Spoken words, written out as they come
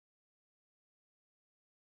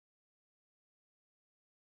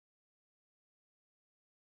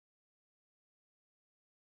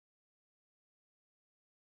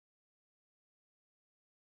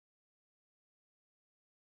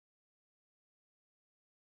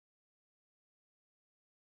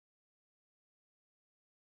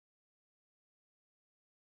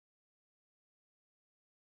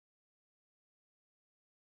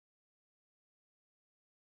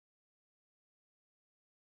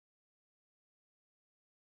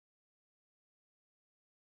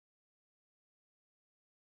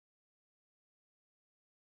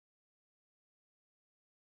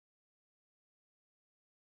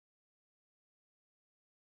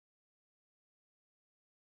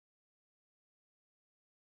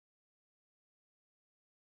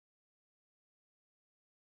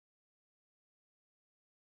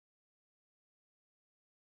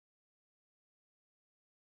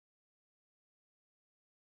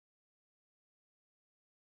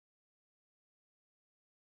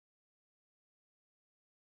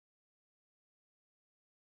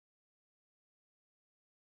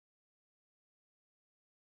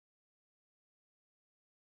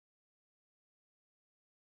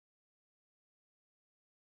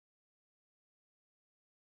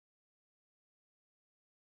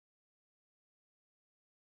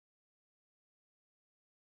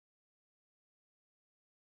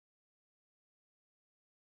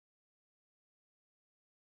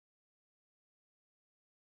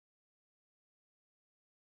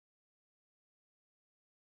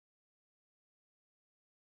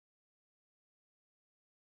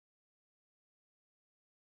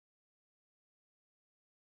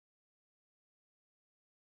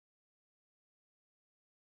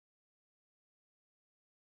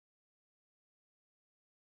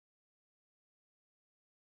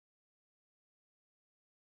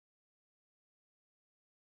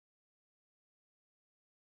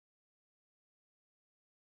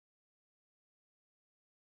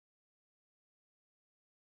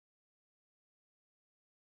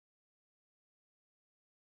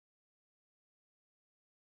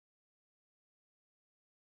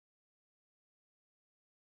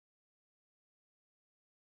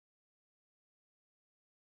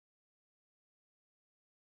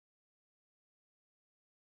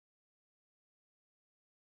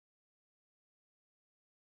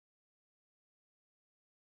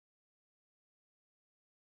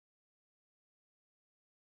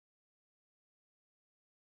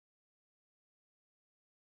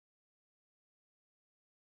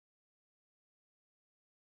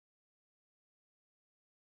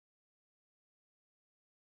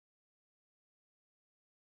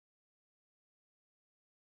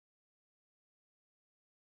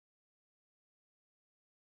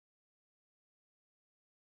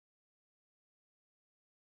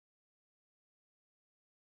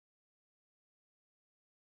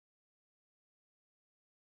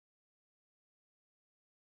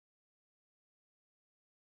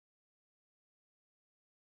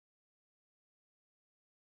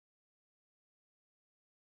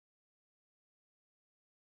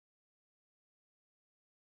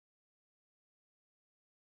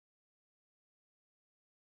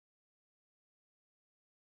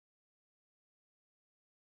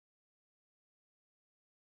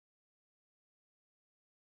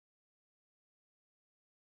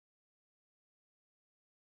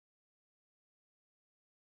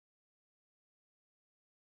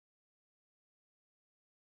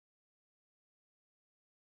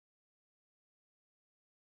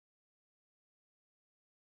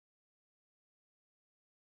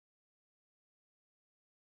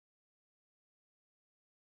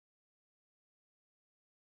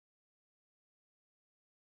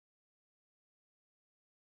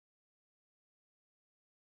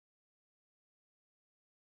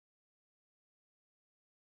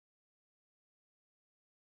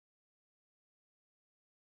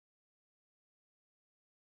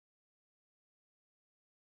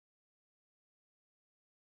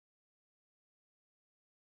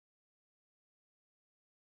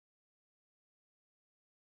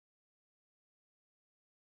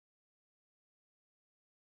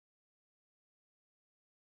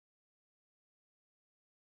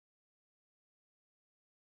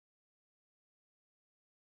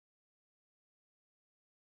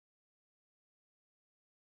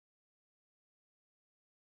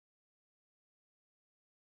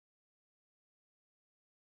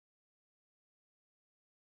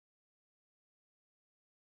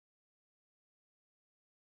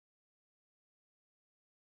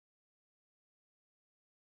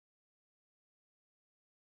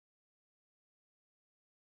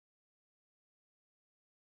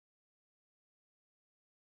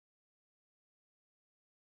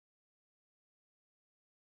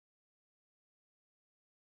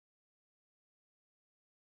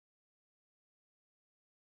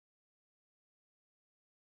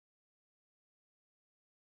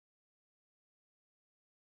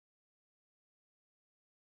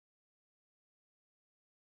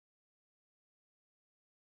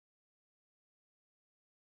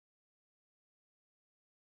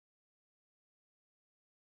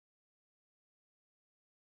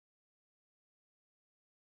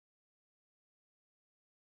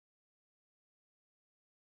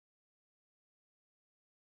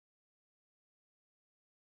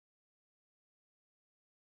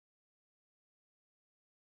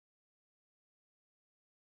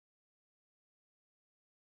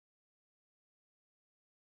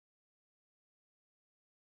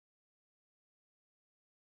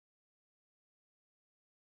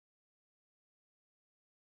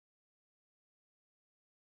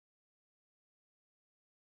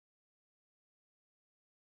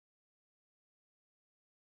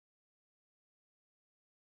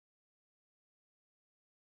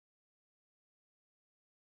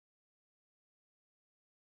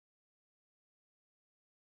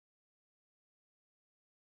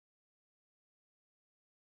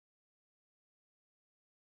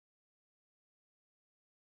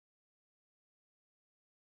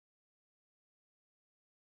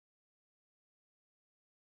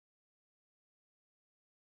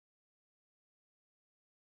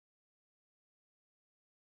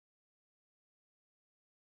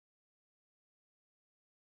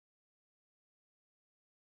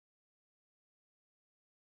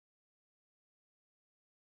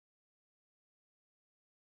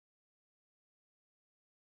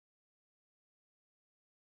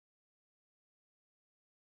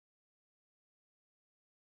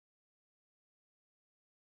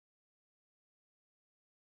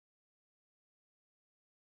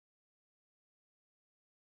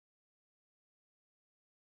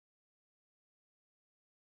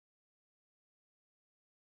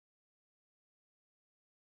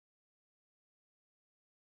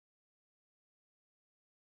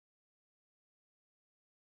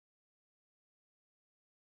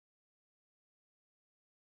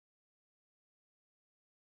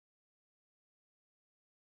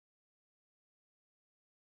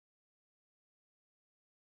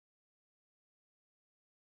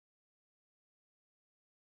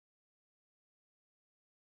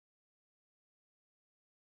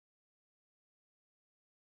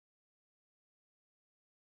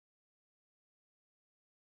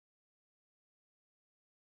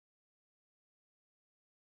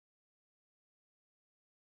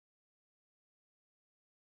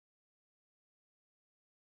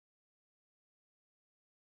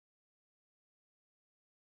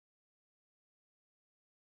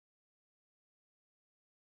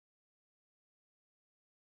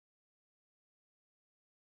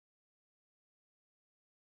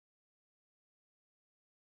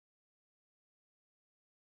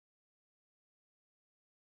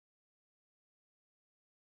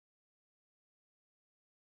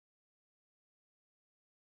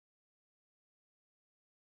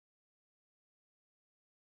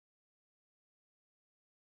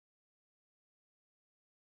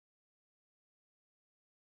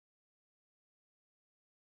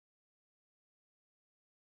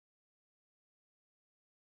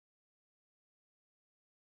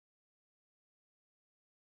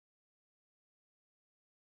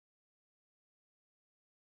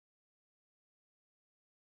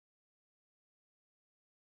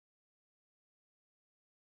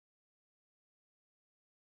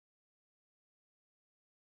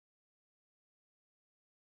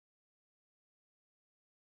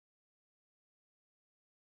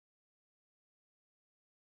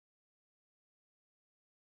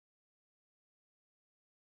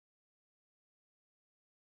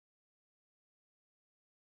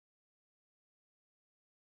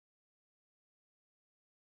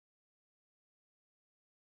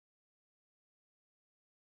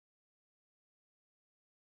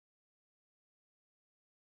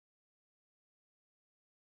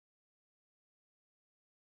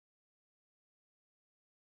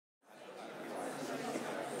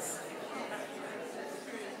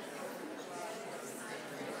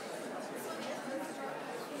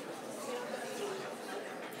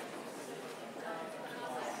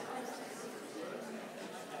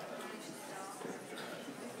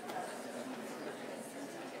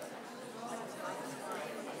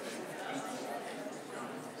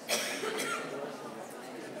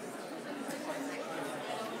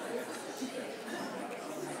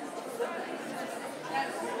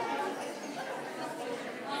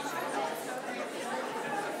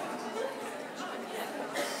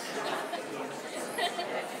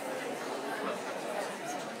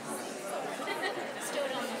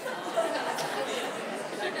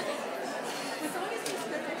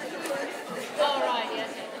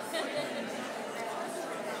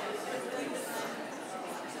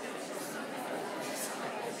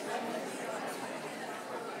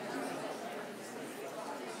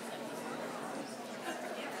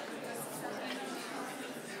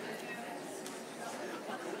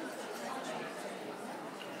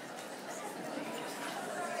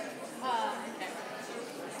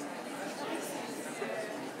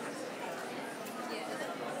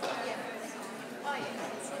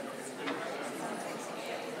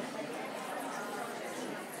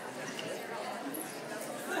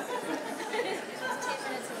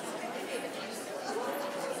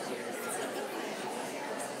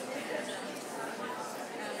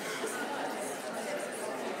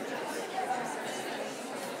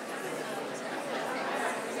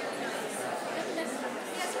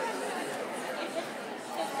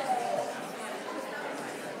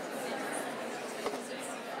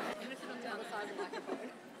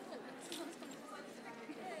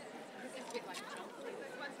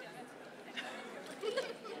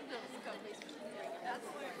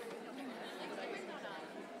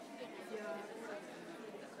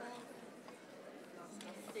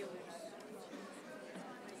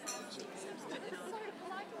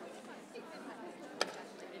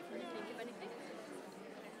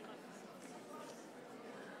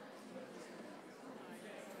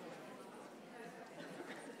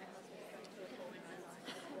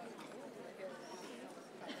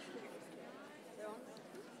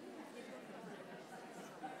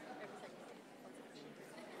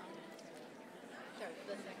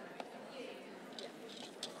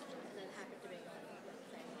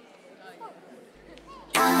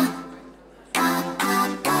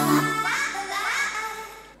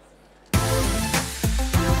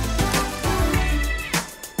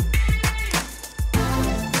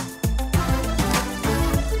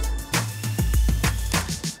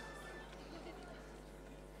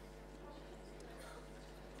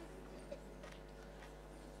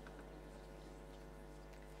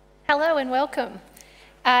Hello and welcome.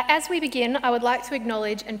 As we begin, I would like to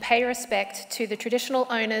acknowledge and pay respect to the traditional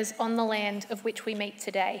owners on the land of which we meet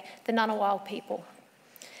today, the Ngunnawal people.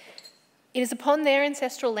 It is upon their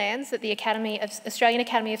ancestral lands that the Australian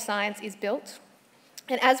Academy of Science is built,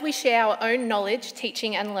 and as we share our own knowledge,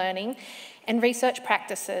 teaching and learning, and research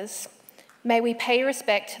practices, may we pay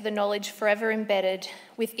respect to the knowledge forever embedded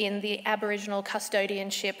within the Aboriginal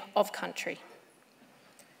custodianship of country.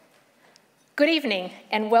 Good evening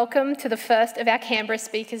and welcome to the first of our Canberra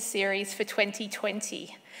Speakers series for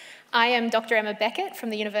 2020. I am Dr Emma Beckett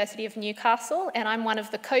from the University of Newcastle and I'm one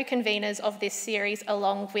of the co-conveners of this series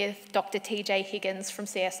along with Dr TJ Higgins from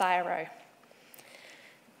CSIRO.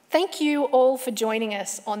 Thank you all for joining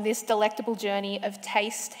us on this delectable journey of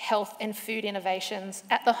taste, health and food innovations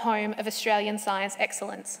at the home of Australian science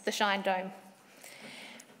excellence, the Shine Dome.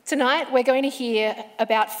 Tonight we're going to hear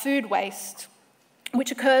about food waste, which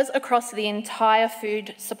occurs across the entire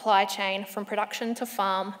food supply chain from production to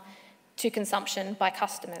farm to consumption by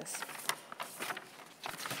customers.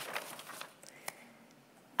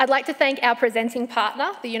 I'd like to thank our presenting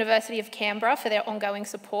partner, the University of Canberra, for their ongoing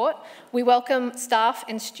support. We welcome staff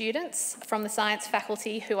and students from the science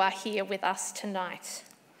faculty who are here with us tonight.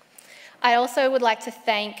 I also would like to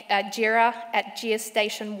thank JIRA at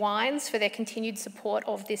Geostation Wines for their continued support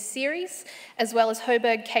of this series, as well as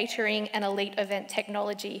Hoberg Catering and Elite Event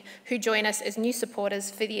Technology, who join us as new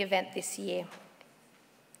supporters for the event this year.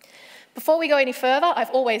 Before we go any further,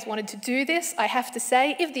 I've always wanted to do this. I have to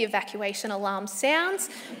say, if the evacuation alarm sounds,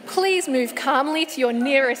 please move calmly to your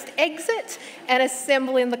nearest exit and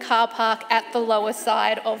assemble in the car park at the lower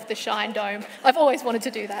side of the Shine Dome. I've always wanted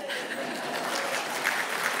to do that.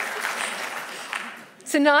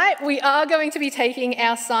 Tonight, we are going to be taking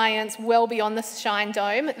our science well beyond the Shine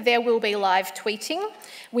Dome. There will be live tweeting.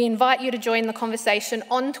 We invite you to join the conversation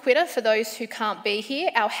on Twitter for those who can't be here.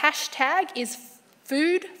 Our hashtag is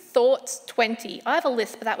FoodThoughts20. I have a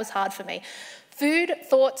list, but that was hard for me.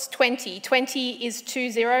 FoodThoughts20. 20 is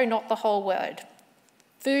 20, not the whole word.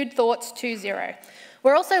 FoodThoughts20.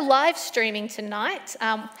 We're also live streaming tonight.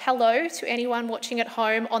 Hello to anyone watching at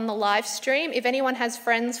home on the live stream. If anyone has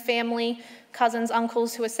friends, family, cousins,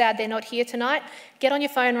 uncles who are sad they're not here tonight, get on your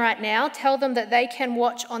phone right now. Tell them that they can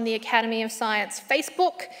watch on the Academy of Science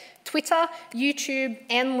Facebook, Twitter, YouTube,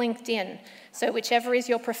 and LinkedIn. So whichever is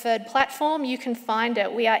your preferred platform, you can find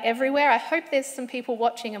it. We are everywhere. I hope there's some people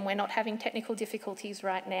watching and we're not having technical difficulties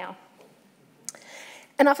right now.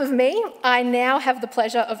 Enough of me. I now have the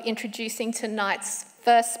pleasure of introducing tonight's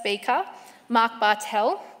first speaker, Mark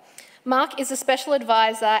Barthel. Mark is a special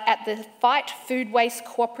advisor at the Fight Food Waste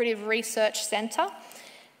Cooperative Research Centre.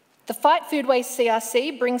 The Fight Food Waste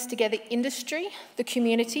CRC brings together industry, the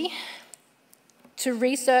community, to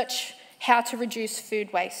research how to reduce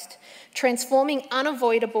food waste, transforming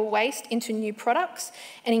unavoidable waste into new products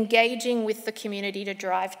and engaging with the community to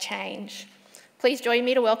drive change. Please join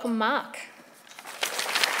me to welcome Mark.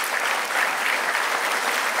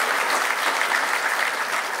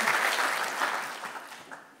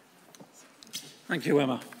 Thank you,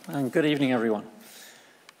 Emma, and good evening, everyone.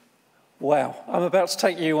 Wow, I'm about to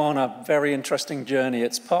take you on a very interesting journey.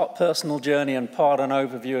 It's part personal journey and part an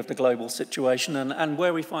overview of the global situation and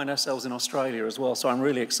where we find ourselves in Australia as well. So I'm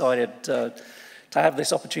really excited to have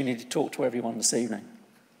this opportunity to talk to everyone this evening.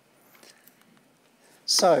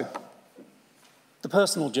 So, the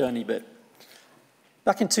personal journey bit.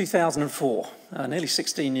 Back in 2004, nearly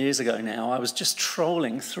 16 years ago now, I was just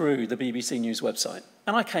trolling through the BBC News website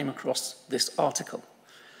and I came across this article,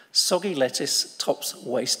 Soggy Lettuce Tops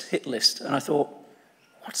Waste Hit List, and I thought,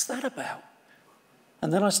 what's that about?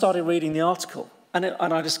 And then I started reading the article, and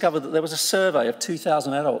I discovered that there was a survey of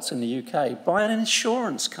 2,000 adults in the UK by an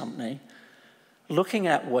insurance company looking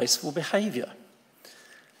at wasteful behaviour.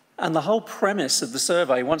 And the whole premise of the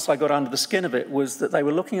survey, once I got under the skin of it, was that they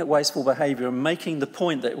were looking at wasteful behaviour and making the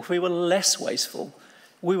point that if we were less wasteful,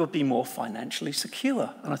 we would be more financially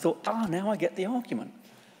secure. And I thought, now I get the argument.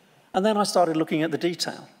 And then I started looking at the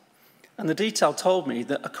detail. And the detail told me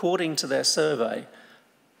that according to their survey,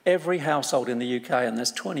 every household in the UK, and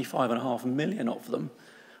there's 25.5 million of them,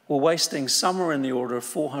 were wasting somewhere in the order of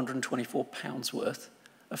 £424 worth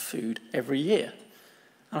of food every year.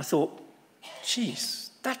 And I thought,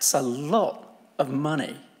 geez, that's a lot of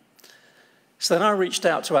money. So then I reached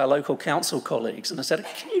out to our local council colleagues and I said,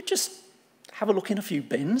 can you just have a look in a few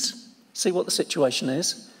bins, see what the situation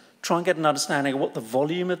is, try and get an understanding of what the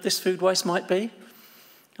volume of this food waste might be?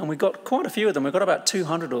 And we got quite a few of them. We've got about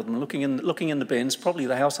 200 of them looking in the bins. Probably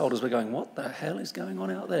the householders were going, what the hell is going on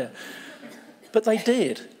out there? But they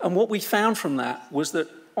did. And what we found from that was that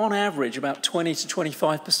on average, about 20 to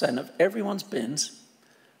 25% of everyone's bins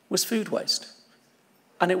was food waste.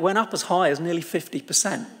 And it went up as high as nearly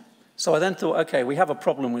 50%. So I then thought, okay, we have a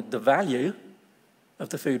problem with the value of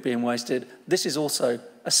the food being wasted. This is also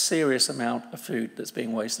a serious amount of food that's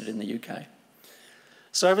being wasted in the UK.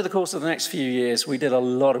 So over the course of the next few years, we did a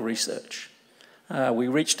lot of research. We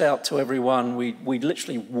reached out to everyone. We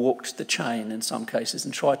literally walked the chain in some cases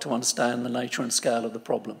and tried to understand the nature and scale of the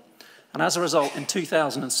problem. And as a result, in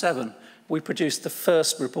 2007, we produced the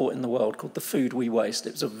first report in the world called The Food We Waste.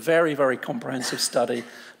 It was a very, very comprehensive study,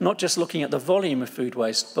 not just looking at the volume of food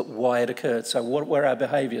waste, but why it occurred. So what were our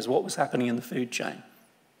behaviours? What was happening in the food chain?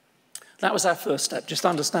 That was our first step, just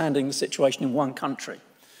understanding the situation in one country.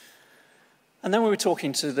 And then we were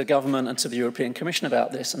talking to the government and to the European Commission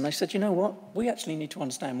about this, and they said, you know what, we actually need to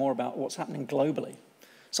understand more about what's happening globally.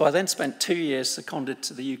 So I then spent 2 years seconded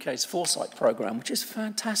to the UK's Foresight programme, which is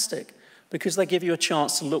fantastic, because they give you a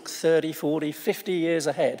chance to look 30, 40, 50 years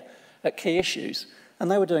ahead at key issues. And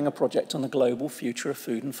they were doing a project on the global future of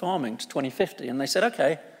food and farming to 2050. And they said,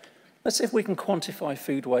 okay, let's see if we can quantify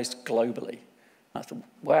food waste globally. I thought,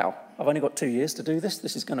 wow, I've only got 2 years to do this.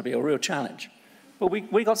 This is going to be a real challenge. But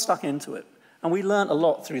we got stuck into it. And we learned a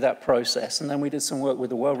lot through that process. And then we did some work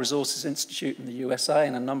with the World Resources Institute in the USA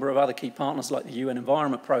and a number of other key partners like the UN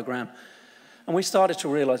Environment Programme. And we started to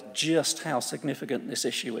realise just how significant this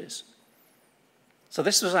issue is. So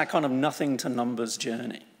this was our kind of nothing to numbers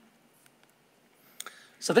journey.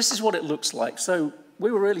 So this is what it looks like. So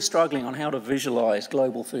we were really struggling on how to visualise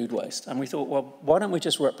global food waste. And we thought, well, why don't we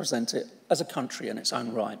just represent it as a country in its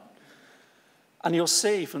own right? And you'll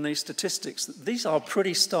see from these statistics that these are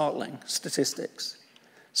pretty startling statistics.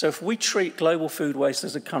 So if we treat global food waste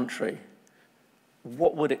as a country,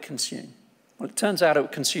 what would it consume? Well, it turns out it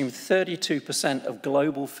would consume 32% of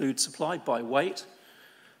global food supply by weight,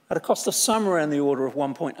 at a cost of somewhere in the order of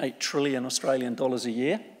 1.8 trillion Australian dollars a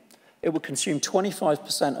year. It would consume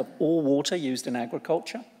 25% of all water used in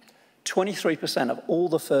agriculture, 23% of all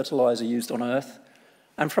the fertiliser used on Earth,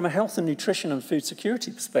 and from a health and nutrition and food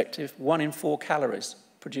security perspective, 1 in 4 calories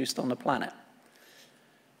produced on the planet.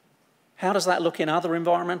 How does that look in other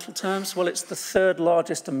environmental terms? Well, it's the third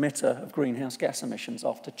largest emitter of greenhouse gas emissions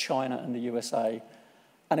after China and the USA,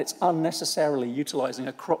 and it's unnecessarily utilising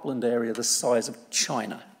a cropland area the size of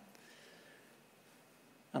China.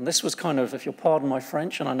 And this was kind of, if you'll pardon my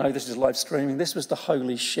French, and I know this is live streaming, this was the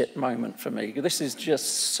holy shit moment for me. This is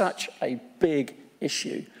just such a big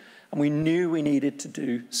issue, and we knew we needed to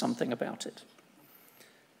do something about it.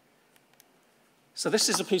 So this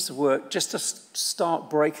is a piece of work just to start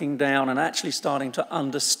breaking down and actually starting to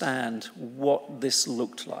understand what this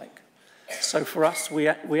looked like. So for us, we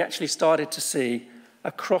actually started to see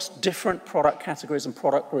across different product categories and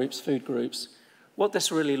product groups, food groups, what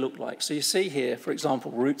this really looked like. So you see here, for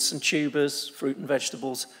example, roots and tubers, fruit and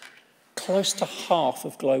vegetables. Close to half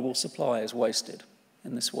of global supply is wasted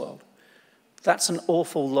in this world. That's an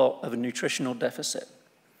awful lot of a nutritional deficit.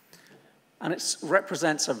 And it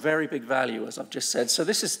represents a very big value, as I've just said. So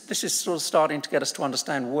this is sort of starting to get us to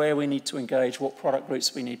understand where we need to engage, what product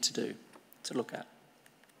groups we need to look at.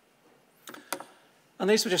 And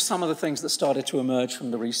these were just some of the things that started to emerge from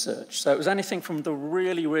the research. So it was anything from the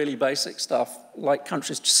really, really basic stuff, like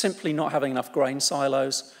countries just simply not having enough grain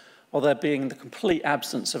silos, or there being the complete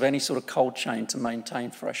absence of any sort of cold chain to maintain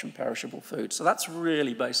fresh and perishable food. So that's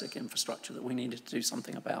really basic infrastructure that we needed to do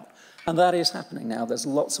something about. And that is happening now. There's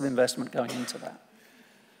lots of investment going into that.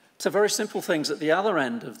 So very simple things at the other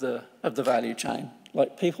end of the value chain,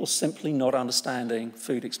 like people simply not understanding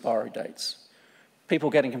food expiry dates. People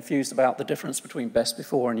getting confused about the difference between best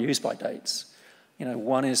before and use by dates. You know,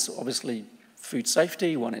 one is obviously food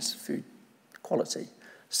safety, one is food quality.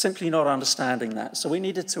 Simply not understanding that. So we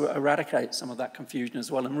needed to eradicate some of that confusion as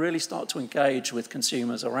well and really start to engage with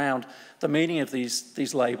consumers around the meaning of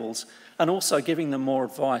these labels, and also giving them more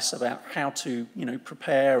advice about how to,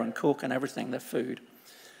 prepare and cook and everything, their food.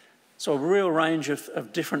 So a real range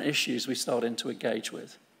of different issues we started to engage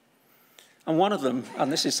with. And one of them,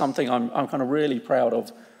 and this is something I'm kind of really proud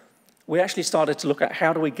of, we actually started to look at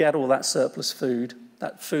how do we get all that surplus food,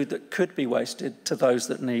 that food that could be wasted, to those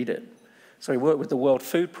that need it. So we work with the World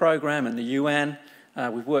Food Programme and the UN.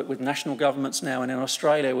 We've worked with national governments now, and in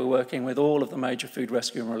Australia we're working with all of the major food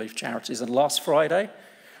rescue and relief charities. And last Friday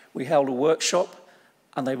we held a workshop,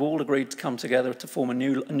 and they've all agreed to come together to form a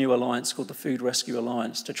new alliance called the Food Rescue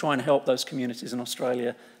Alliance to try and help those communities in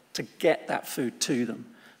Australia to get that food to them.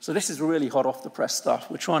 So this is really hot off the press stuff.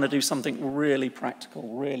 We're trying to do something really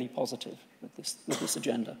practical, really positive with this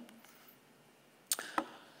agenda.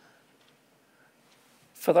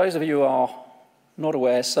 For those of you who are not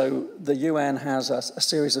aware, so the UN has a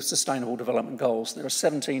series of Sustainable Development Goals. There are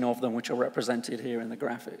 17 of them which are represented here in the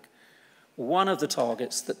graphic. One of the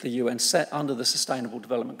targets that the UN set under the Sustainable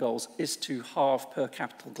Development Goals is to halve per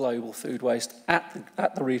capita global food waste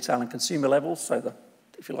at the retail and consumer level, so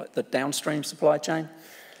if you like, the downstream supply chain,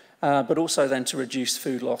 but also then to reduce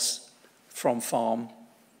food loss from farm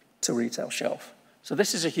to retail shelf. So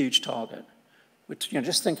this is a huge target.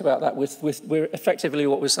 Just think about that. We're effectively,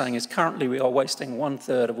 what we're saying is currently we are wasting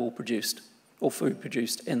 1/3 of all food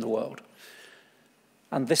produced in the world.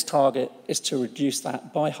 And this target is to reduce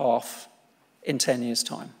that by half in 10 years'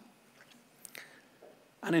 time.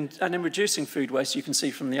 And in reducing food waste, you can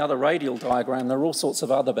see from the other radial diagram, there are all sorts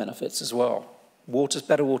of other benefits as well.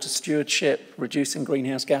 Better water stewardship, reducing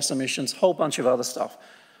greenhouse gas emissions, a whole bunch of other stuff.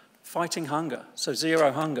 Fighting hunger, so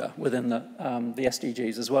zero hunger within the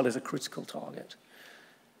SDGs as well, is a critical target.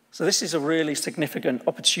 So this is a really significant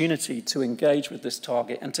opportunity to engage with this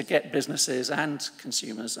target and to get businesses and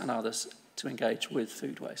consumers and others to engage with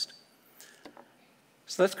food waste.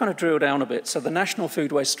 So let's kind of drill down a bit. So the National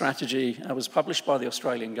Food Waste Strategy was published by the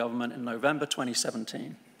Australian government in November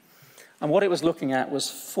 2017. And what it was looking at was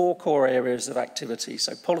 4 core areas of activity.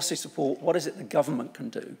 So policy support, what is it the government can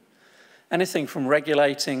do? Anything from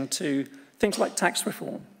regulating to things like tax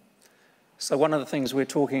reform. So one of the things we're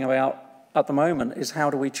talking about at the moment is how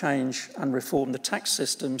do we change and reform the tax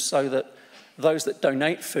system so that those that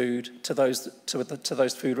donate food to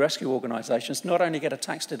those food rescue organisations not only get a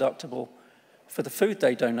tax deductible for the food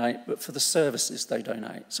they donate, but for the services they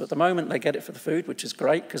donate. So at the moment they get it for the food, which is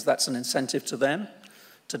great because that's an incentive to them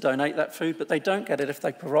to donate that food, but they don't get it if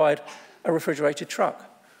they provide a refrigerated truck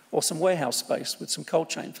or some warehouse space with some cold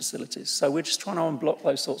chain facilities. So we're just trying to unblock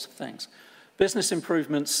those sorts of things. Business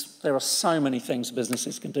improvements, there are so many things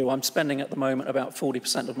businesses can do. I'm spending at the moment about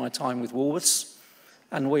 40% of my time with Woolworths,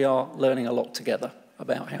 and we are learning a lot together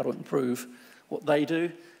about how to improve what they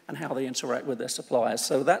do and how they interact with their suppliers.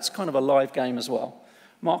 So that's kind of a live game as well.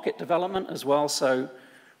 Market development as well. So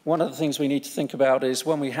one of the things we need to think about is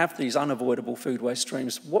when we have these unavoidable food waste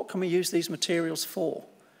streams, what can we use these materials for?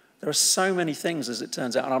 There are so many things, as it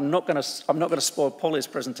turns out, and I'm not going to spoil Polly's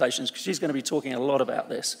presentations because she's going to be talking a lot about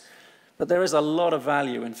this. But there is a lot of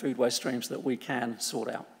value in food waste streams that we can sort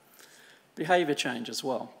out. Behaviour change as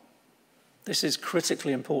well. This is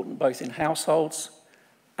critically important both in households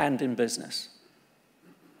and in business.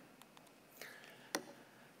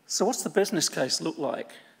 So what's the business case look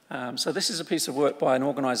like? So this is a piece of work by an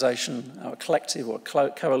organisation, a collective or a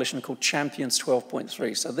coalition called Champions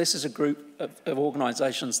 12.3. So this is a group of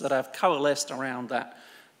organisations that have coalesced around that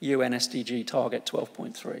UN SDG target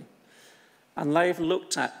 12.3. And they've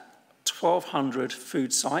looked at 1,200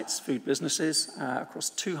 food sites, food businesses, across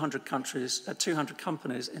 200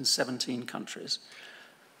 companies in 17 countries.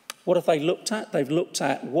 What have they looked at? They've looked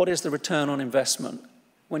at what is the return on investment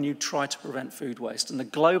when you try to prevent food waste. And the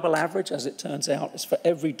global average, as it turns out, is for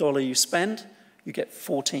every dollar you spend, you get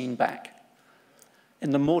 14 back.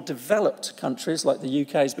 In the more developed countries, like the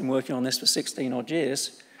UK has been working on this for 16 odd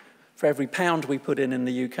years, for every pound we put in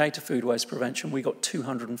the UK to food waste prevention, we got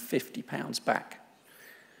 £250 back.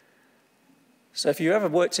 So if you ever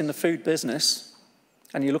worked in the food business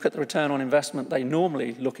and you look at the return on investment they're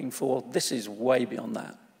normally looking for, this is way beyond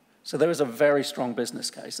that. So there is a very strong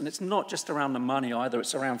business case. And it's not just around the money either,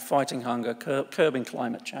 it's around fighting hunger, curbing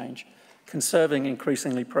climate change, conserving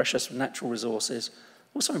increasingly precious natural resources,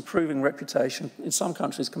 also improving reputation, in some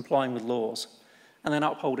countries complying with laws, and then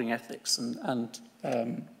upholding ethics and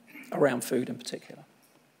around food in particular.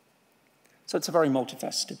 So it's a very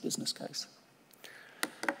multifaceted business case.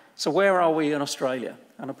 So where are we in Australia?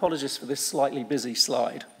 And apologies for this slightly busy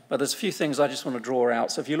slide, but there's a few things I just want to draw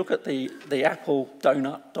out. So if you look at the apple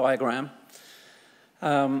donut diagram,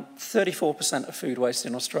 34% of food waste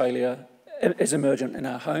in Australia is emergent in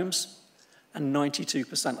our homes, and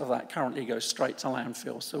 92% of that currently goes straight to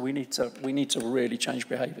landfill. So we need to really change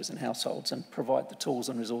behaviours in households and provide the tools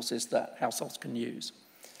and resources that households can use.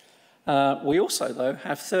 We also, though,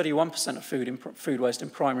 have 31% of food waste in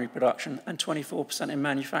primary production and 24% in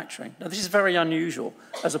manufacturing. Now, this is very unusual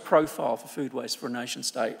as a profile for food waste for a nation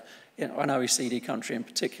state, an OECD country in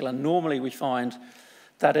particular. Normally, we find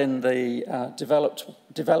that in the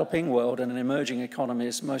developing world and in emerging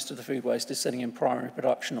economies, most of the food waste is sitting in primary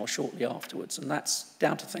production or shortly afterwards, and that's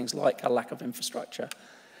down to things like a lack of infrastructure.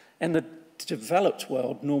 In the developed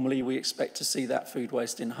world, normally we expect to see that food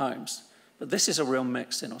waste in homes. But this is a real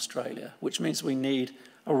mix in Australia, which means we need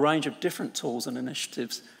a range of different tools and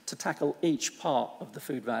initiatives to tackle each part of the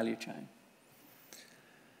food value chain.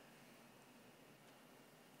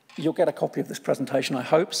 You'll get a copy of this presentation, I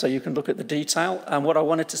hope, so you can look at the detail. And what I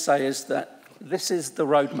wanted to say is that this is the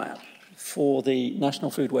roadmap for the National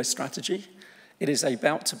Food Waste Strategy. It is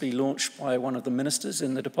about to be launched by one of the ministers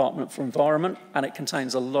in the Department for Environment, and it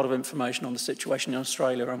contains a lot of information on the situation in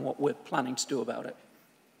Australia and what we're planning to do about it.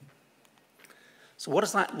 So what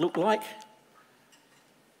does that look like?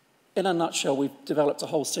 In a nutshell, we've developed a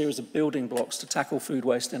whole series of building blocks to tackle food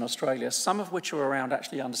waste in Australia, some of which are around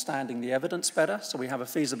actually understanding the evidence better. So we have a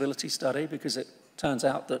feasibility study because it turns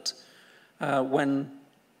out that when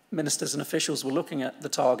ministers and officials were looking at the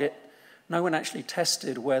target, no one actually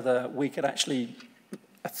tested whether we could actually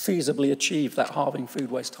feasibly achieve that halving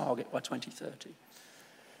food waste target by 2030.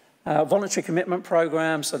 Voluntary commitment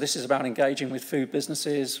program, so this is about engaging with food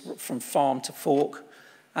businesses from farm to fork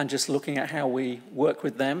and just looking at how we work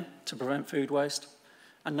with them to prevent food waste.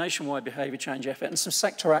 A nationwide behaviour change effort and some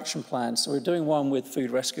sector action plans. So we're doing one with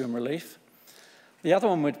food rescue and relief. The other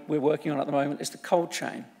one we're working on at the moment is the cold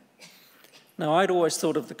chain. Now, I'd always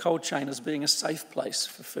thought of the cold chain as being a safe place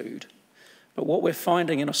for food. But what we're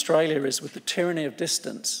finding in Australia is with the tyranny of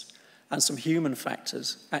distance and some human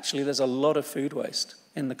factors, actually there's a lot of food waste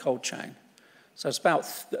in the cold chain. So it's about,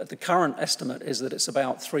 the current estimate is that it's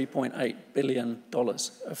about $3.8 billion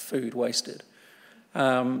of food wasted.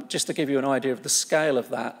 Just to give you an idea of the scale of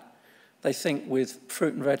that, they think with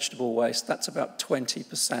fruit and vegetable waste, that's about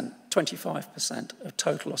 20%, 25% of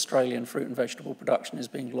total Australian fruit and vegetable production is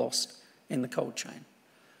being lost in the cold chain.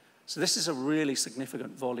 So this is a really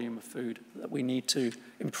significant volume of food that we need to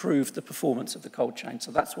improve the performance of the cold chain.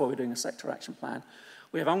 So that's why we're doing a sector action plan.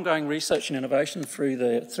 We have ongoing research and innovation through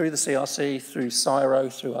the CRC, through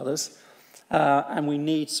CSIRO, through others. And we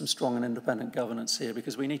need some strong and independent governance here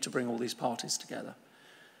because we need to bring all these parties together.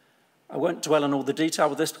 I won't dwell on all the detail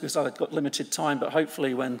with this because I've got limited time, but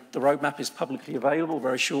hopefully when the roadmap is publicly available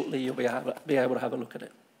very shortly, you'll be able to have a look at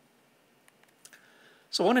it.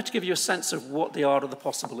 So I wanted to give you a sense of what the art of the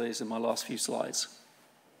possible is in my last few slides.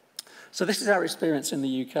 So this is our experience in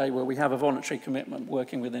the UK where we have a voluntary commitment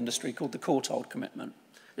working with industry called the Courtauld Commitment.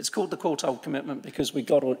 It's called the Courtauld Commitment because we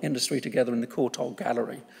got all industry together in the Courtauld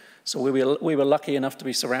Gallery. So we were lucky enough to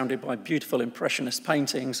be surrounded by beautiful impressionist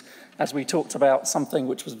paintings as we talked about something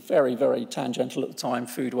which was very, very tangential at the time,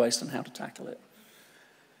 food waste and how to tackle it.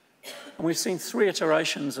 And we've seen 3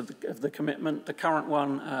 iterations of the commitment. The current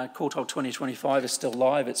one, Courtauld 2025, is still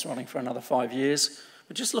live. It's running for another 5 years.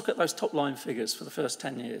 But just look at those top line figures for the first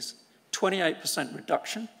 10 years. 28%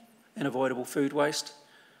 reduction in avoidable food waste,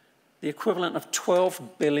 the equivalent of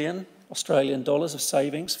 12 billion Australian dollars of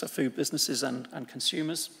savings for food businesses and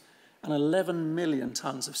consumers, and 11 million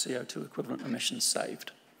tonnes of CO2 equivalent emissions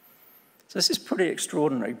saved. So this is pretty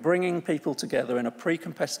extraordinary, bringing people together in a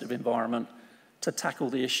pre-competitive environment to tackle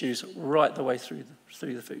the issues right the way through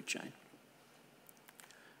the food chain.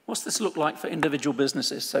 What's this look like for individual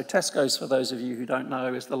businesses? So Tesco's, for those of you who don't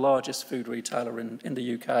know, is the largest food retailer in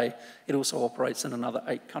the UK. It also operates in another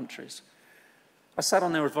 8 countries. I sat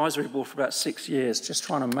on their advisory board for about 6 years just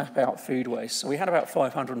trying to map out food waste. So we had about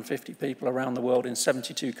 550 people around the world in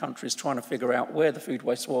 72 countries trying to figure out where the food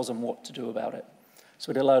waste was and what to do about it. So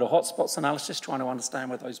we did a load of hotspots analysis trying to understand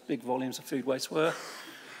where those big volumes of food waste were.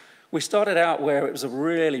 We started out where it was a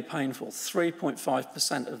really painful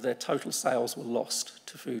 3.5% of their total sales were lost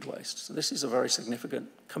to food waste. So this is a very significant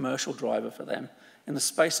commercial driver for them. In the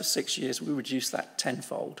space of 6 years, we reduced that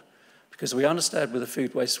tenfold because we understood where the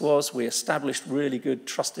food waste was. We established really good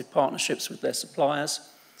trusted partnerships with their suppliers,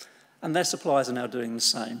 and their suppliers are now doing the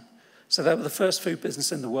same. So they were the first food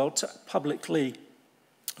business in the world to publicly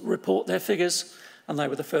report their figures, and they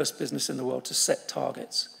were the first business in the world to set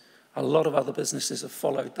targets. A lot of other businesses have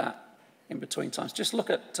followed that in between times. Just look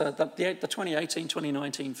at the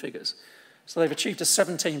 2018-2019 figures. So they've achieved a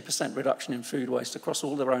 17% reduction in food waste across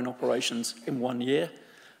all their own operations in 1 year,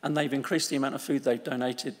 and they've increased the amount of food they've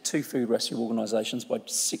donated to food rescue organisations by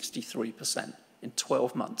 63% in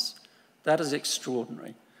 12 months. That is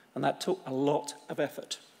extraordinary, and that took a lot of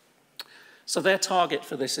effort. So their target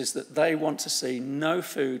for this is that they want to see no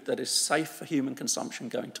food that is safe for human consumption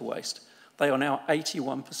going to waste. They are now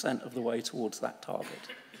 81% of the way towards that target.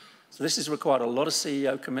 So this has required a lot of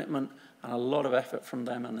CEO commitment and a lot of effort from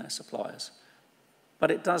them and their suppliers.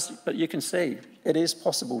 But you can see it is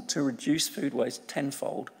possible to reduce food waste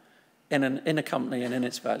tenfold in a company and in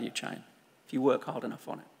its value chain if you work hard enough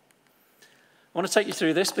on it. I want to take you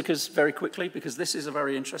through this very quickly because this is a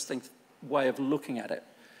very interesting way of looking at it.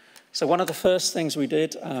 So one of the first things we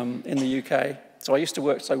did in the UK, so I used to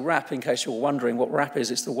work, so WRAP, in case you're wondering what WRAP is,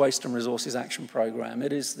 it's the Waste and Resources Action Programme.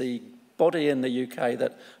 It is the body in the UK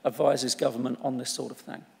that advises government on this sort of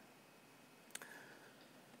thing.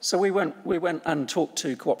 So we went and talked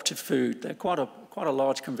to Cooperative Food. They're quite a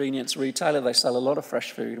large convenience retailer. They sell a lot of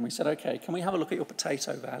fresh food. And we said, okay, can we have a look at your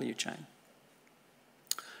potato value chain?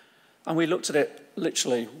 And we looked at it,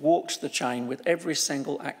 literally walked the chain with every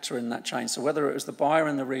single actor in that chain. So whether it was the buyer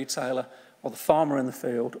and the retailer, or the farmer in the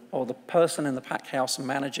field, or the person in the pack house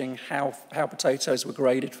managing how potatoes were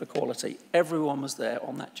graded for quality, everyone was there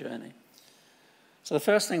on that journey. So the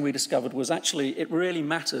first thing we discovered was actually it really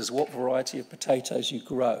matters what variety of potatoes you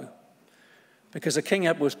grow, because a King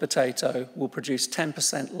Edward's potato will produce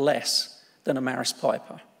 10% less than a Maris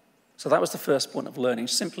Piper. So that was the first point of learning.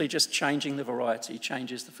 Simply just changing the variety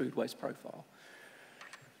changes the food waste profile.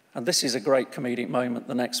 And this is a great comedic moment,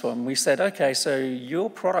 the next one. We said, okay, so your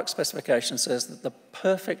product specification says that the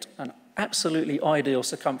perfect and absolutely ideal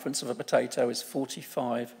circumference of a potato is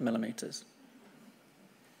 45 millimetres.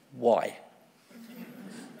 Why?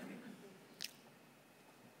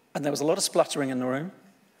 And there was a lot of spluttering in the room.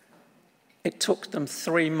 It took them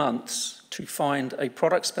 3 months to find a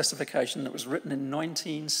product specification that was written in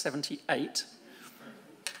 1978.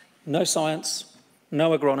 No science,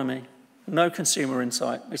 no agronomy, no consumer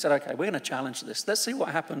insight. We said, okay, we're going to challenge this. Let's see what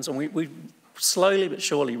happens. And we slowly but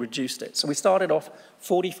surely reduced it. So we started off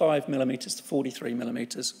 45 millimetres to 43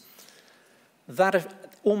 millimetres.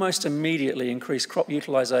 That almost immediately increased crop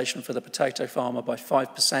utilisation for the potato farmer by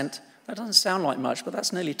 5%. That doesn't sound like much, but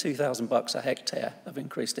that's nearly $2,000 a hectare of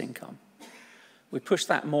increased income. We pushed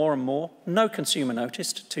that more and more. No consumer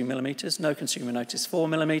noticed 2 millimetres. No consumer noticed 4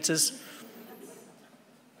 millimetres.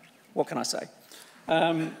 What can I say?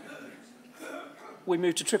 We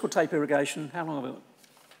moved to trickle tape irrigation. How long have we got?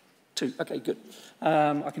 2. Okay, good.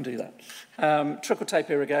 I can do that. Trickle tape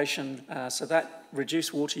irrigation, so that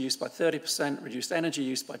reduced water use by 30%, reduced energy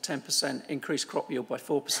use by 10%, increased crop yield by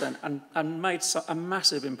 4%, and made a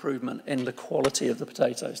massive improvement in the quality of the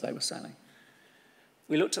potatoes they were selling.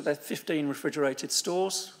 We looked at their 15 refrigerated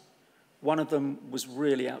stores. One of them was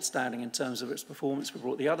really outstanding in terms of its performance. We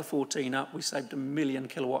brought the other 14 up. We saved 1 million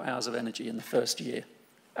kilowatt hours of energy in the first year,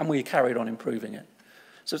 and we carried on improving it.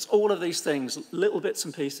 So it's all of these things, little bits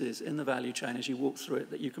and pieces in the value chain as you walk through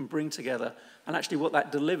it that you can bring together. And actually what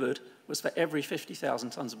that delivered was for every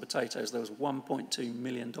 50,000 tonnes of potatoes, there was $1.2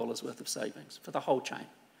 million worth of savings for the whole chain.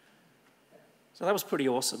 So that was pretty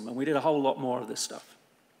awesome, and we did a whole lot more of this stuff.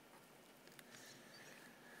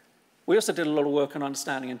 We also did a lot of work on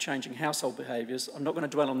understanding and changing household behaviours. I'm not going to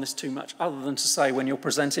dwell on this too much, other than to say when you're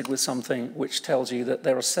presented with something which tells you that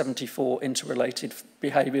there are 74 interrelated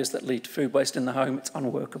behaviours that lead to food waste in the home, it's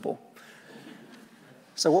unworkable.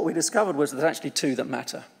 So what we discovered was there's actually 2 that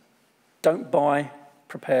matter. Don't buy,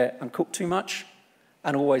 prepare and cook too much,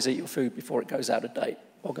 and always eat your food before it goes out of date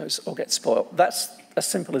or gets spoiled. That's as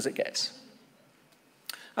simple as it gets.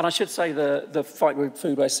 And I should say the Fight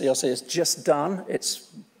Food Waste CRC has just done its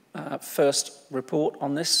first report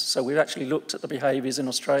on this. So we've actually looked at the behaviours in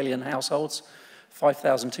Australian households,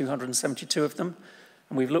 5,272 of them,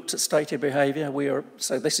 and we've looked at stated behaviour.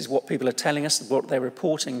 So this is what people are telling us, what they're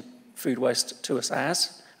reporting food waste to us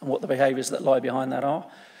as, and what the behaviours that lie behind that are.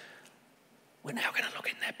 We're now going to look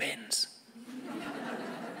in their bins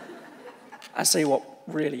and see what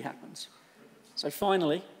really happens. So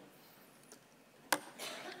finally,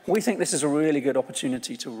 we think this is a really good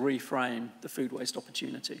opportunity to reframe the food waste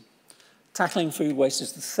opportunity. Tackling food waste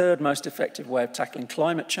is the 3rd most effective way of tackling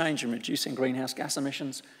climate change and reducing greenhouse gas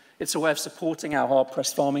emissions. It's a way of supporting our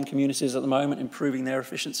hard-pressed farming communities at the moment, improving their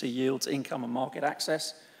efficiency, yields, income and market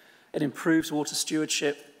access. It improves water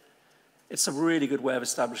stewardship. It's a really good way of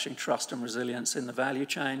establishing trust and resilience in the value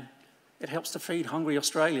chain. It helps to feed hungry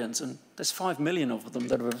Australians, and there's 5 million of them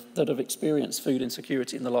that have experienced food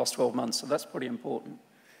insecurity in the last 12 months, so that's pretty important.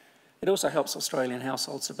 It also helps Australian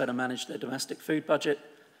households to better manage their domestic food budget,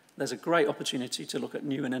 There's a great opportunity to look at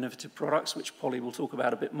new and innovative products, which Polly will talk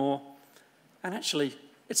about a bit more. And actually,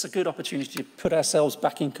 it's a good opportunity to put ourselves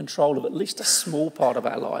back in control of at least a small part of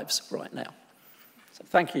our lives right now. So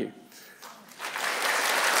thank you.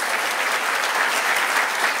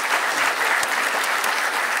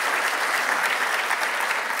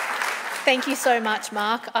 Thank you so much,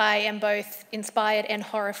 Mark. I am both inspired and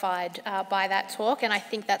horrified by that talk, and I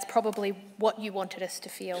think that's probably what you wanted us to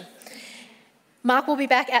feel. Mark will be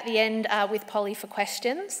back at the end with Polly for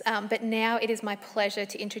questions, but now it is my pleasure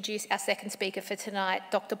to introduce our second speaker for tonight,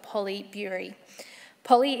 Dr Polly Burey.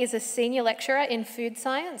 Polly is a senior lecturer in food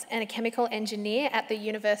science and a chemical engineer at the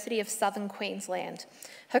University of Southern Queensland.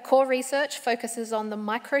 Her core research focuses on the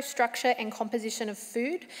microstructure and composition of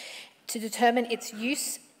food to determine its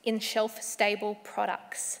use in shelf-stable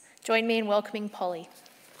products. Join me in welcoming Polly.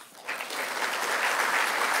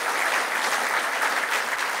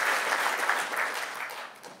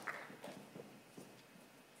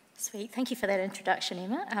 Sweet, thank you for that introduction,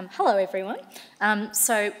 Emma. Hello, everyone.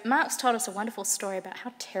 So Mark's told us a wonderful story about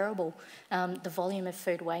how terrible the volume of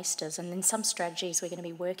food waste is, and then some strategies we're going to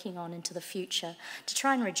be working on into the future to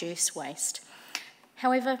try and reduce waste.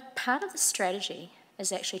 However, part of the strategy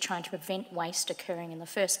is actually trying to prevent waste occurring in the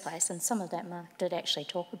first place, and some of that Mark did actually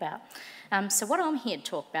talk about. So what I'm here to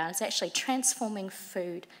talk about is actually transforming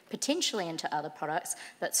food potentially into other products,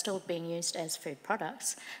 but still being used as food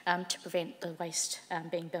products to prevent the waste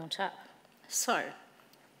being built up. So,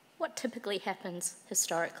 what typically happens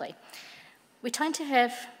historically? We tend to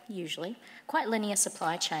have, usually, quite linear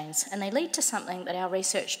supply chains, and they lead to something that our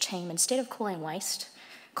research team, instead of calling waste,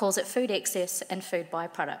 calls it food excess and food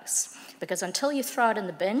byproducts, because until you throw it in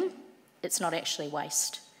the bin, it's not actually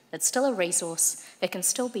waste. It's still a resource, it can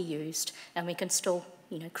still be used, and we can still,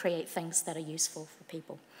 create things that are useful for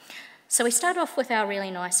people. So we start off with our really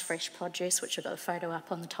nice fresh produce, which I've got a photo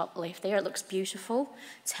up on the top left there. It looks beautiful,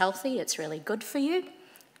 it's healthy, it's really good for you,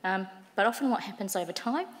 but often what happens over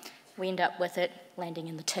time, we end up with it landing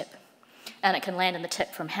in the tip. And it can land in the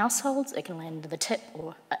tip from households, it can land in the tip,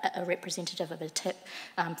 or a representative of a tip,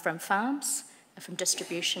 from farms, from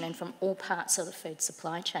distribution, and from all parts of the food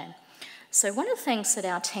supply chain. So one of the things that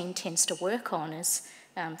our team tends to work on is,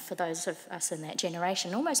 for those of us in that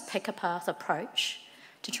generation, almost pick-a-path approach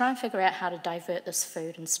to try and figure out how to divert this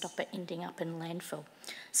food and stop it ending up in landfill.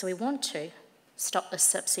 So we want to stop the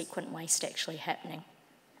subsequent waste actually happening.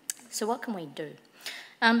 So what can we do?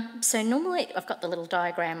 So normally, I've got the little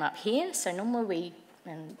diagram up here, so normally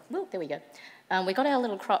there we go. We got our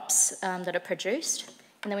little crops that are produced,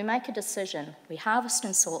 and then we make a decision. We harvest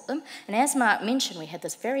and sort them, and as Mark mentioned, we had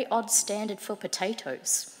this very odd standard for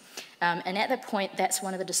potatoes. And at that point, that's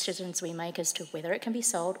one of the decisions we make as to whether it can be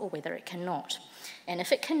sold or whether it cannot. And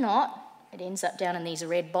if it cannot, it ends up down in these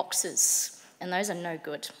red boxes, and those are no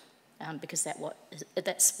good, because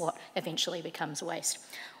that's what eventually becomes waste.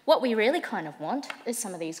 What we really kind of want is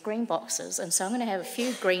some of these green boxes, and so I'm going to have a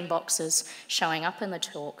few green boxes showing up in the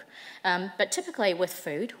talk. But typically with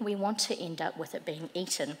food, we want to end up with it being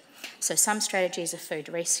eaten. So some strategies are food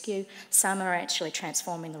rescue, some are actually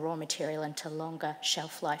transforming the raw material into longer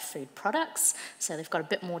shelf life food products, so they've got a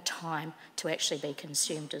bit more time to actually be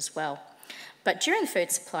consumed as well. But during the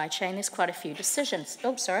food supply chain, there's quite a few decisions.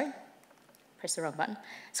 Oh, sorry, press the wrong button.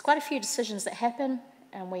 There's quite a few decisions that happen,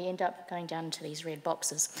 and we end up going down into these red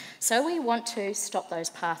boxes. So we want to stop those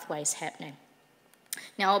pathways happening.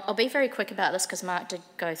 Now, I'll be very quick about this because Mark did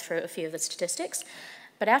go through a few of the statistics,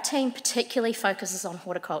 but our team particularly focuses on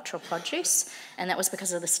horticultural produce, and that was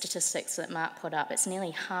because of the statistics that Mark put up. It's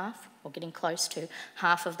nearly half, or getting close to,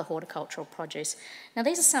 half of the horticultural produce. Now,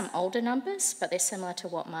 these are some older numbers, but they're similar to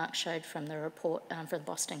what Mark showed from the report from the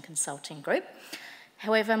Boston Consulting Group.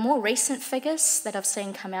 However, more recent figures that I've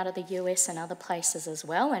seen come out of the US and other places as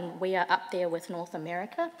well, and we are up there with North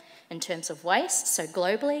America in terms of waste, so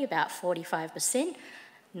globally about 45%,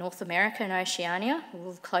 North America and Oceania,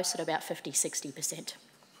 we're closer to about 50–60%,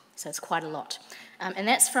 so it's quite a lot. And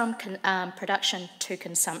that's from production to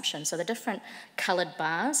consumption, so the different coloured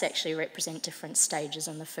bars actually represent different stages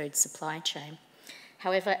in the food supply chain.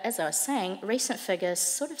 However, as I was saying, recent figures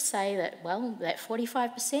sort of say that, well, that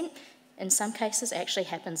 45%, in some cases, actually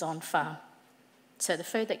happens on farm. So the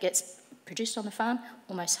food that gets produced on the farm,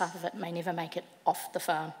 almost half of it may never make it off the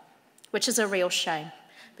farm, which is a real shame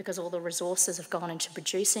because all the resources have gone into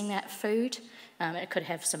producing that food. It could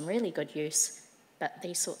have some really good use, but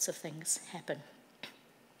these sorts of things happen.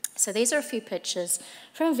 So these are a few pictures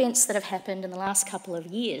from events that have happened in the last couple of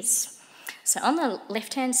years. So on the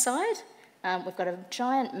left-hand side, we've got a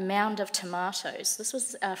giant mound of tomatoes. This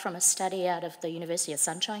was from a study out of the University of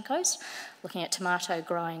Sunshine Coast, looking at tomato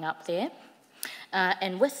growing up there.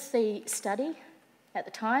 And with the study at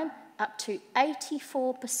the time, up to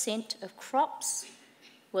 84% of crops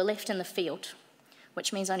were left in the field,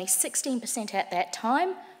 which means only 16% at that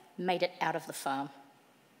time made it out of the farm,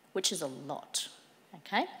 which is a lot,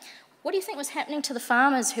 okay? What do you think was happening to the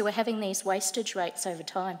farmers who were having these wastage rates over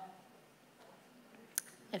time?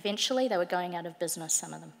 Eventually, they were going out of business,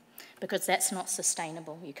 some of them, because that's not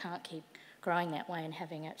sustainable. You can't keep growing that way and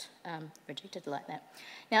having it rejected like that.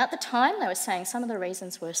 Now, at the time, they were saying some of the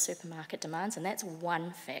reasons were supermarket demands, and that's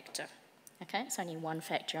one factor, okay? It's only one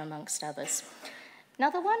factor amongst others.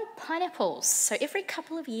 Another one, pineapples. So every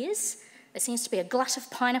couple of years, there seems to be a glut of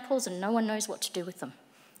pineapples and no one knows what to do with them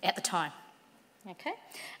at the time, okay?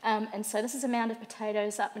 And so this is a mound of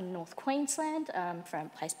potatoes up in North Queensland from a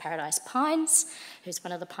place, Paradise Pines, who's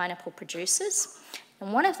one of the pineapple producers.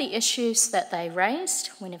 And one of the issues that they raised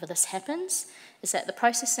whenever this happens is that the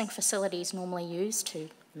processing facilities normally used to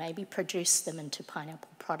maybe produce them into pineapple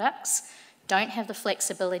products don't have the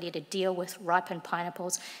flexibility to deal with ripened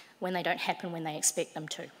pineapples when they don't happen when they expect them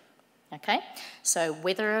to, okay? So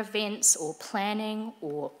weather events or planning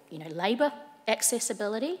or, labour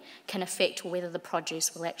accessibility can affect whether the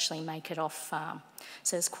produce will actually make it off farm.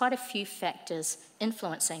 So there's quite a few factors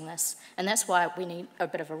influencing this, and that's why we need a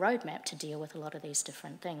bit of a roadmap to deal with a lot of these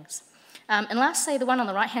different things. And lastly, the one on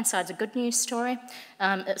the right-hand side is a good news story.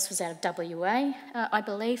 This was out of WA, I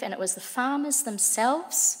believe, and it was the farmers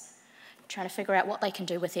themselves trying to figure out what they can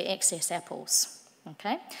do with their excess apples.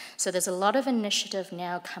 Okay, so there's a lot of initiative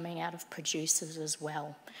now coming out of producers as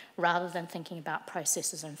well, rather than thinking about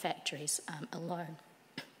processors and factories alone.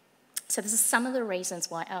 So this is some of the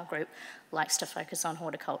reasons why our group likes to focus on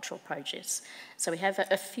horticultural produce. So we have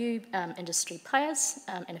a few industry players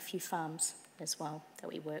and a few farms as well that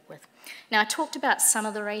we work with. Now, I talked about some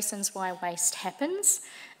of the reasons why waste happens,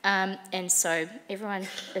 and so everyone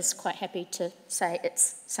is quite happy to say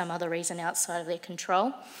it's some other reason outside of their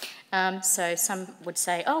control. So some would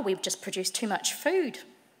say, oh, we've just produced too much food.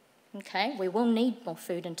 Okay, we will need more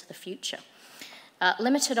food into the future.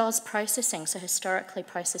 Limited Oz processing, so historically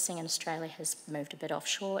processing in Australia has moved a bit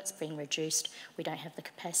offshore, it's been reduced, we don't have the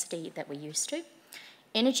capacity that we used to.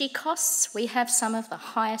 Energy costs, we have some of the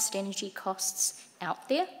highest energy costs out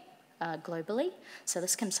there globally, so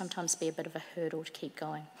this can sometimes be a bit of a hurdle to keep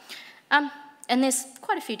going. And there's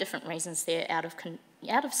quite a few different reasons there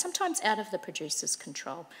sometimes out of the producer's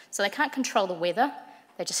control. So they can't control the weather,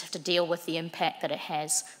 they just have to deal with the impact that it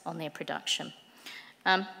has on their production.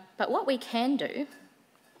 But what we can do,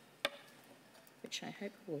 which I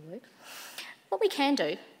hope will work, what we can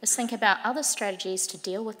do is think about other strategies to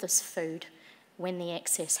deal with this food when the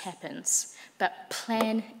excess happens, but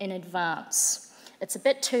plan in advance. It's a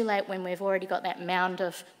bit too late when we've already got that mound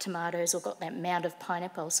of tomatoes or got that mound of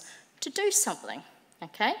pineapples to do something,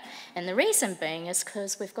 okay? And the reason being is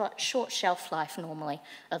because we've got short shelf life normally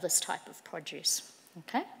of this type of produce,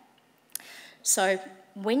 okay? So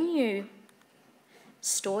when you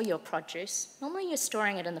store your produce, normally you're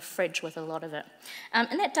storing it in the fridge with a lot of it.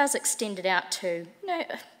 And that does extend it out to,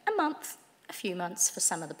 a month, a few months for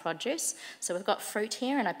some of the produce. So we've got fruit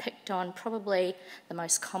here, and I picked on probably the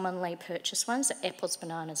most commonly purchased ones, the apples,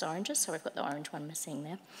 bananas, oranges, so we've got the orange one missing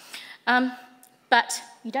there. But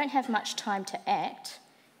you don't have much time to act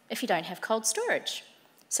if you don't have cold storage.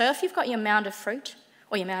 So if you've got your mound of fruit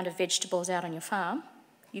or your mound of vegetables out on your farm,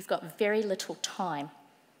 you've got very little time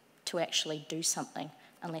to actually do something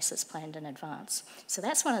unless it's planned in advance. So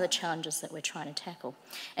that's one of the challenges that we're trying to tackle.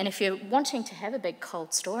 And if you're wanting to have a big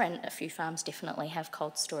cold store, and a few farms definitely have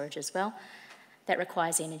cold storage as well, that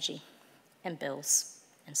requires energy and bills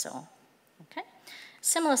and so on, okay?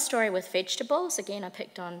 Similar story with vegetables. Again, I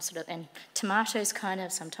picked on and tomatoes kind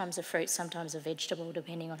of, sometimes a fruit, sometimes a vegetable,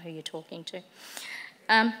 depending on who you're talking to.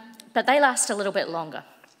 But they last a little bit longer,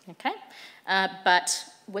 okay? But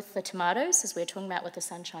with the tomatoes, as we were talking about with the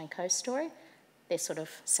Sunshine Coast story, they're sort of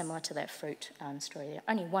similar to that fruit story there.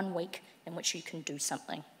 Only 1 week in which you can do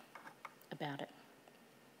something about it,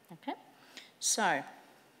 okay? So,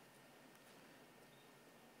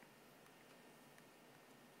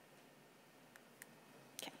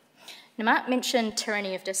 now Mark mentioned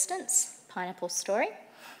tyranny of distance, pineapple story.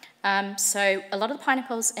 So a lot of the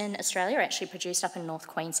pineapples in Australia are actually produced up in North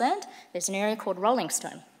Queensland. There's an area called Rolling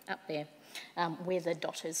Stone up there where the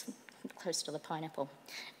dot is close to the pineapple.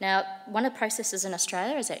 Now, one of the processes in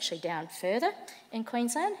Australia is actually down further in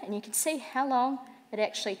Queensland, and you can see how long it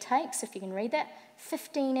actually takes, if you can read that,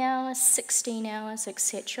 15 hours, 16 hours,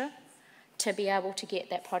 etc., to be able to get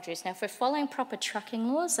that produce. Now, if we're following proper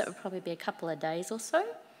trucking laws, that would probably be a couple of days or so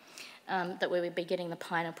that we would be getting the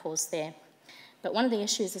pineapples there. But one of the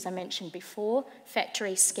issues, as I mentioned before,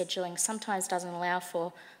 factory scheduling sometimes doesn't allow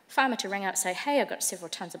for a farmer to ring up and say, hey, I've got several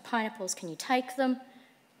tons of pineapples, can you take them?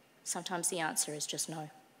 Sometimes the answer is just no,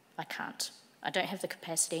 I can't. I don't have the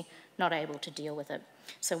capacity, not able to deal with it.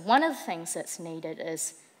 So one of the things that's needed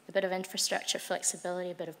is a bit of infrastructure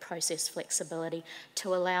flexibility, a bit of process flexibility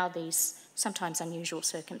to allow these sometimes unusual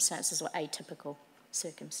circumstances or atypical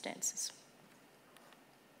circumstances.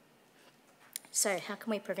 So how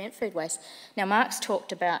can we prevent food waste? Now, Mark's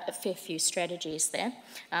talked about a fair few strategies there,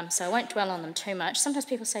 so I won't dwell on them too much. Sometimes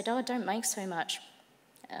people say, oh, don't make so much.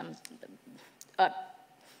 I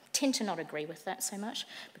tend to not agree with that so much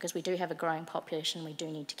because we do have a growing population. We do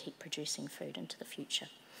need to keep producing food into the future.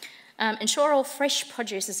 Ensure all fresh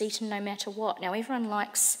produce is eaten no matter what. Now, everyone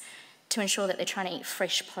likes to ensure that they're trying to eat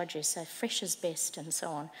fresh produce, so fresh is best and so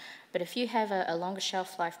on. But if you have a longer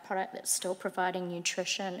shelf life product that's still providing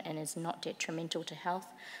nutrition and is not detrimental to health,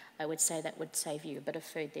 I would say that would save you a bit of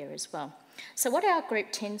food there as well. So what our group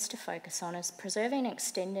tends to focus on is preserving and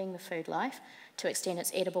extending the food life to extend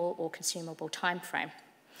its edible or consumable time frame.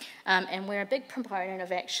 And we're a big proponent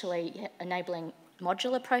of actually enabling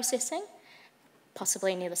modular processing,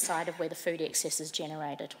 possibly near the site of where the food excess is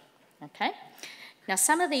generated. Okay? Now,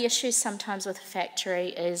 some of the issues sometimes with a factory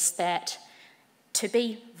is that to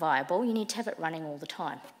be viable, you need to have it running all the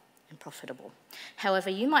time and profitable. However,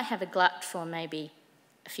 you might have a glut for maybe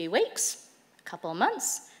a few weeks, a couple of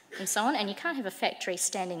months, and so on, and you can't have a factory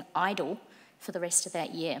standing idle for the rest of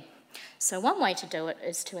that year. So one way to do it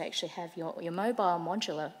is to actually have your mobile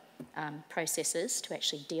modular processes to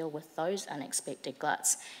actually deal with those unexpected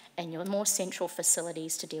gluts, and your more central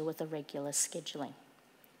facilities to deal with the regular scheduling.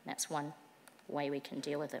 That's one way we can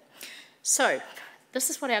deal with it. So this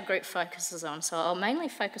is what our group focuses on. So I'll mainly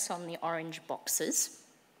focus on the orange boxes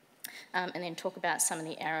and then talk about some of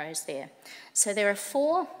the arrows there. So there are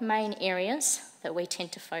 4 main areas that we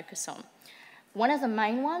tend to focus on. One of the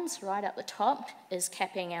main ones right up the top is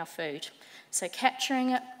capping our food. So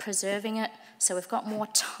capturing it, preserving it, so we've got more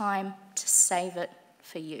time to save it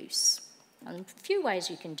for use. And a few ways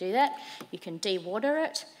you can do that. You can de-water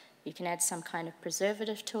it, you can add some kind of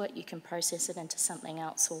preservative to it, you can process it into something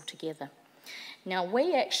else altogether. Now,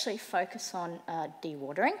 we actually focus on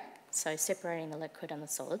dewatering, so separating the liquid and the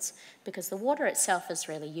solids, because the water itself is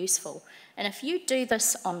really useful. And if you do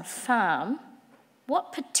this on farm,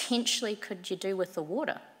 what potentially could you do with the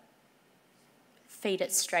water? Feed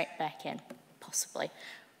it straight back in, possibly.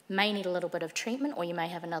 May need a little bit of treatment, or you may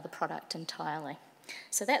have another product entirely.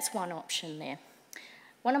 So that's one option there.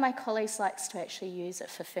 One of my colleagues likes to actually use it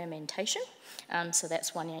for fermentation, so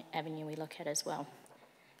that's one avenue we look at as well.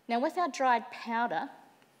 Now, with our dried powder,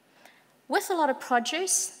 with a lot of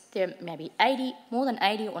produce, there may be more than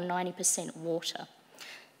 80 or 90% water.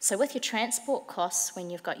 So with your transport costs, when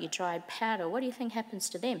you've got your dried powder, what do you think happens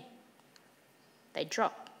to them? They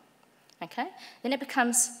drop, okay? Then it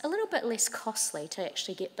becomes a little bit less costly to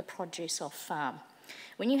actually get the produce off farm.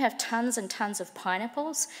 When you have tons and tons of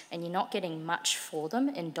pineapples and you're not getting much for them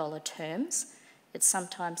in dollar terms, it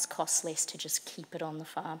sometimes costs less to just keep it on the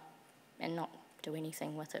farm and not do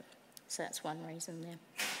anything with it. So that's one reason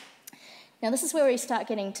there. Now, this is where we start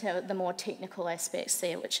getting to the more technical aspects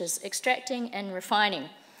there, which is extracting and refining.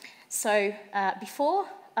 So before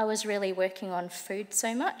I was really working on food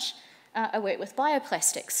so much, I worked with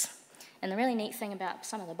bioplastics. And the really neat thing about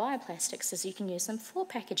some of the bioplastics is you can use them for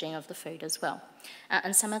packaging of the food as well.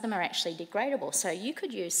 And some of them are actually degradable. So you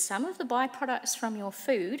could use some of the byproducts from your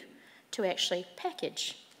food to actually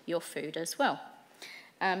package your food as well.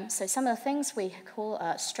 So some of the things we call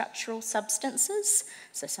structural substances.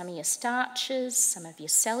 So some of your starches, some of your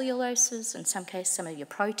celluloses, in some cases some of your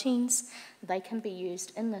proteins, they can be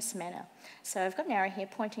used in this manner. So I've got an arrow here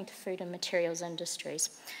pointing to food and materials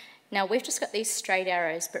industries. Now, we've just got these straight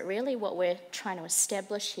arrows, but really what we're trying to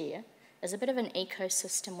establish here is a bit of an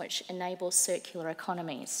ecosystem which enables circular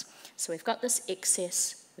economies. So we've got this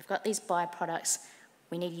excess, we've got these byproducts,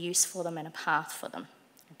 we need use for them and a path for them.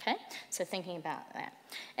 Okay, so thinking about that.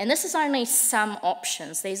 And this is only some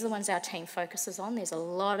options. These are the ones our team focuses on. There's a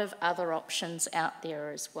lot of other options out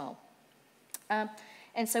there as well.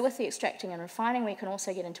 And so with the extracting and refining, we can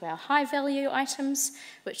also get into our high-value items,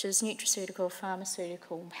 which is nutraceutical,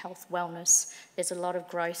 pharmaceutical, health, wellness. There's a lot of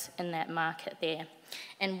growth in that market there.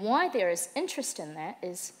 And why there is interest in that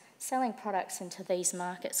is selling products into these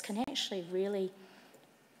markets can actually really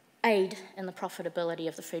aid in the profitability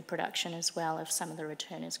of the food production as well if some of the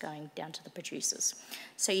return is going down to the producers.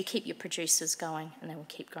 So you keep your producers going and they will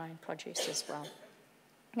keep growing produce as well.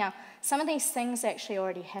 Now, some of these things actually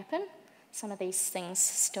already happen. Some of these things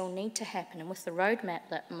still need to happen, and with the roadmap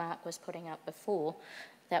that Mark was putting up before,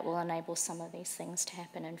 that will enable some of these things to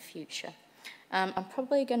happen in future. I'm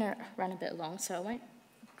probably going to run a bit long, so I won't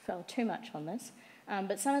dwell too much on this.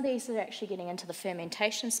 But some of these are actually getting into the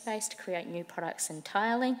fermentation space to create new products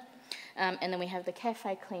entirely. And then we have the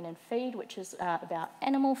Cafe Clean and Feed, which is about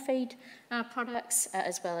animal feed products,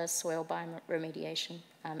 as well as soil bioremediation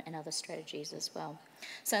and other strategies as well.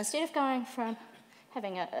 So instead of going from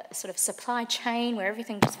having a sort of supply chain where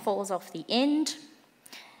everything just falls off the end,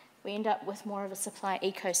 we end up with more of a supply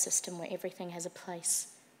ecosystem where everything has a place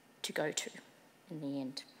to go to in the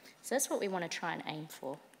end. So that's what we want to try and aim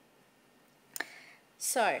for.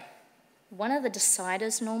 So, one of the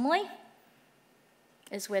deciders normally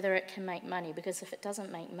is whether it can make money, because if it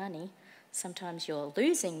doesn't make money, sometimes you're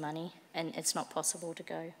losing money and it's not possible to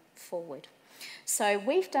go forward. So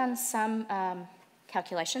we've done some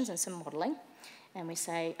calculations and some modelling, and we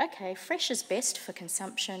say, okay, fresh is best for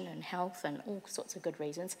consumption and health and all sorts of good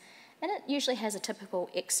reasons, and it usually has a typical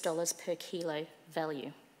X dollars per kilo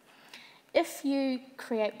value. If you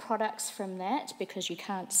create products from that because you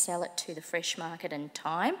can't sell it to the fresh market in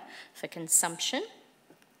time for consumption,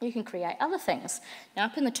 you can create other things. Now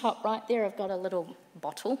up in the top right there I've got a little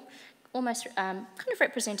bottle, almost kind of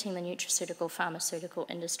representing the nutraceutical, pharmaceutical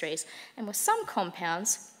industries. And with some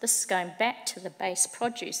compounds, this is going back to the base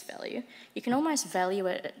produce value, you can almost value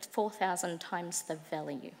it at 4,000 times the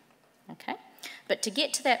value, okay? But to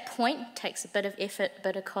get to that point takes a bit of effort, a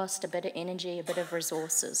bit of cost, a bit of energy, a bit of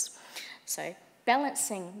resources. So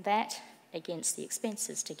balancing that against the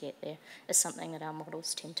expenses to get there is something that our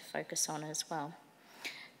models tend to focus on as well.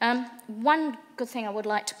 One good thing I would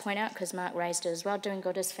like to point out, because Mark raised it as well, doing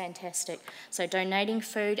good is fantastic. So donating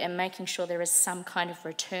food and making sure there is some kind of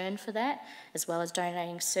return for that, as well as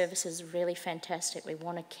donating services, is really fantastic. We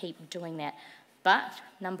want to keep doing that. But,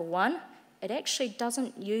 number one, it actually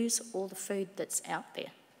doesn't use all the food that's out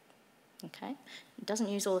there. Okay? It doesn't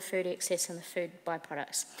use all the food excess and the food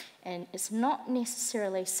byproducts. And it's not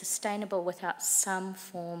necessarily sustainable without some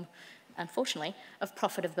form, unfortunately, of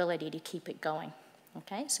profitability to keep it going.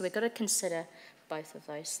 Okay? So we've got to consider both of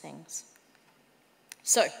those things.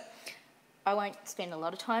 So, I won't spend a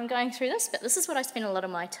lot of time going through this, but this is what I spend a lot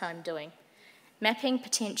of my time doing. Mapping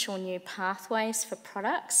potential new pathways for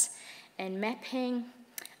products and mapping,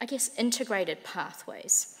 I guess, integrated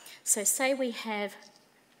pathways. So say we have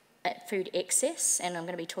food excess, and I'm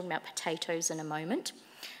going to be talking about potatoes in a moment.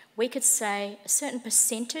 We could say a certain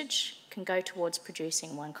percentage can go towards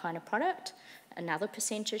producing one kind of product, another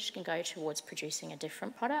percentage can go towards producing a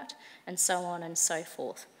different product, and so on and so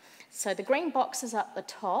forth. So the green boxes up the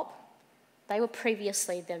top, they were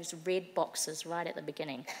previously those red boxes right at the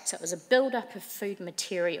beginning. So it was a build-up of food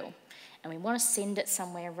material, and we want to send it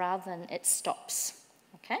somewhere rather than it stops.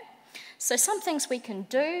 Okay? So some things we can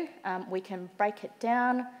do, we can break it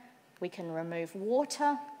down, we can remove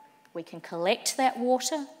water, we can collect that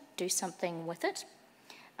water, do something with it.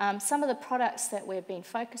 Some of the products that we've been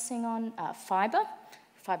focusing on are fibre.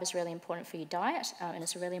 Fibre is really important for your diet, and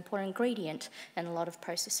it's a really important ingredient in a lot of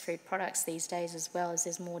processed food products these days, as well as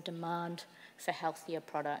there's more demand for healthier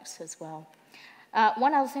products as well.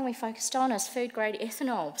 One other thing we focused on is food-grade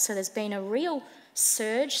ethanol. So there's been a real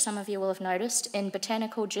surge, some of you will have noticed, in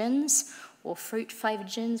botanical gins or fruit-flavoured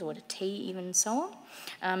gins or tea even and so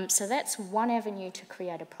on. So that's one avenue to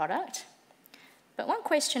create a product. But one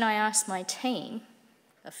question I asked my team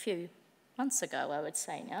a few months ago, I would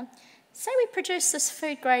say now, say we produce this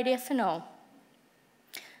food-grade ethanol.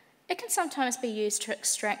 It can sometimes be used to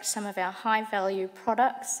extract some of our high-value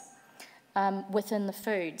products within the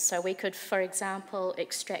food. So we could, for example,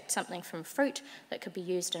 extract something from fruit that could be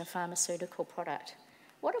used in a pharmaceutical product.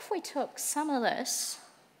 What if we took some of this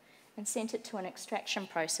and sent it to an extraction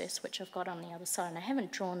process, which I've got on the other side, and I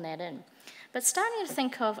haven't drawn that in. But starting to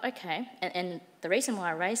think of, okay, and the reason why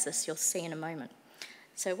I raise this, you'll see in a moment.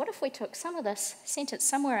 So what if we took some of this, sent it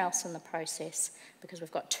somewhere else in the process, because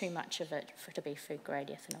we've got too much of it for it to be food-grade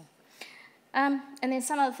ethanol. And then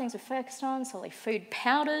some other things we're focused on, so like food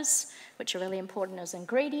powders, which are really important as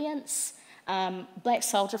ingredients. Black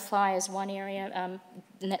soldier fly is one area, and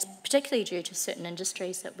that's particularly due to certain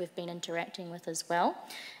industries that we've been interacting with as well,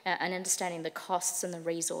 and understanding the costs and the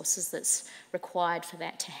resources that's required for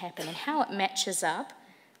that to happen and how it matches up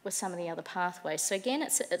with some of the other pathways. So again,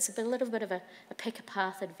 it's a little bit of a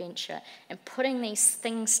pick-a-path adventure, and putting these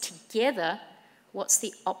things together, what's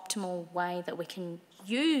the optimal way that we can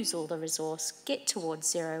use all the resource, get towards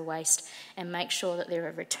zero waste, and make sure that there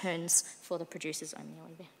are returns for the producers. I'm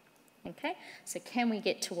nearly there. Okay, so can we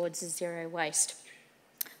get towards zero waste?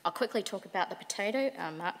 I'll quickly talk about the potato.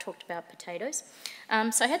 Mark talked about potatoes.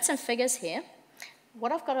 So I had some figures here.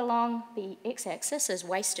 What I've got along the x-axis is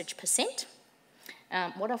wastage percent,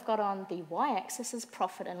 What I've got on the y-axis is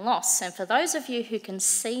profit and loss. And for those of you who can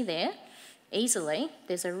see there easily,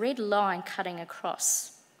 there's a red line cutting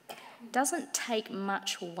across. It doesn't take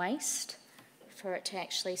much waste for it to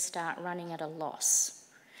actually start running at a loss.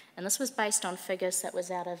 And this was based on figures that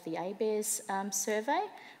was out of the ABARES survey,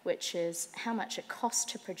 which is how much it costs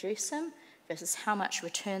to produce them versus how much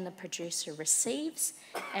return the producer receives,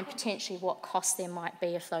 and potentially what cost there might be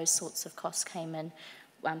if those sorts of costs came in.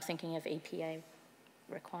 I'm thinking of EPA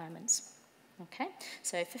requirements. Okay,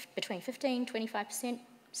 so between 15% and 25%,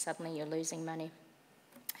 suddenly you're losing money.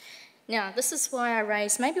 Now, this is why I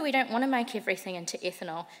raised, maybe we don't want to make everything into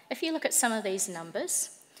ethanol. If you look at some of these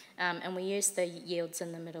numbers, and we use the yields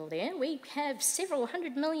in the middle there, we have several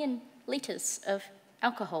 100 million litres of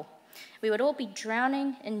alcohol. We would all be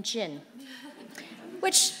drowning in gin,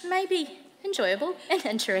 which may be enjoyable and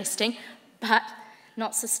interesting, but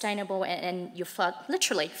not sustainable, and you're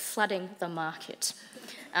literally flooding the market,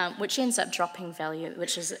 which ends up dropping value,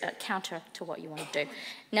 which is a counter to what you want to do.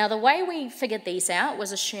 Now, the way we figured these out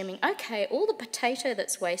was assuming, okay, all the potato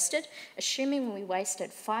that's wasted, assuming we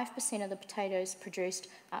wasted 5% of the potatoes produced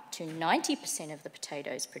up to 90% of the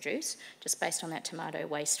potatoes produced, just based on that tomato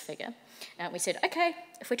waste figure. We said, okay,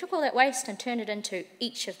 if we took all that waste and turned it into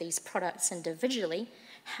each of these products individually,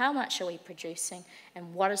 how much are we producing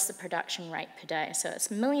and what is the production rate per day? So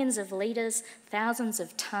it's millions of litres, thousands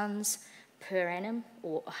of tonnes per annum,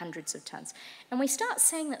 or hundreds of tonnes. And we start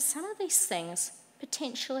seeing that some of these things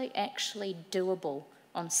potentially actually doable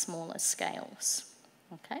on smaller scales.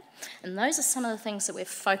 Okay? And those are some of the things that we're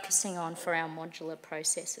focusing on for our modular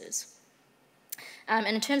processes. And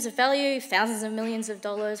in terms of value, thousands of millions of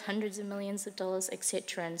dollars, hundreds of millions of dollars,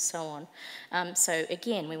 etc., and so on. So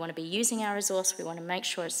again, we want to be using our resource, we want to make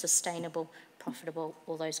sure it's sustainable, profitable,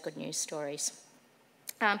 all those good news stories.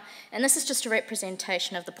 And this is just a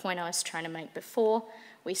representation of the point I was trying to make before.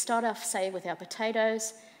 We start off, say, with our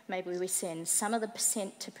potatoes. Maybe we send some of the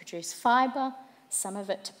percent to produce fibre, some of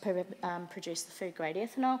it to produce the food-grade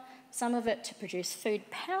ethanol, some of it to produce food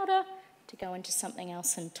powder to go into something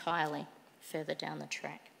else entirely further down the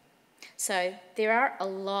track. So there are a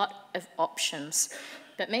lot of options,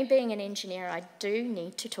 but me being an engineer, I do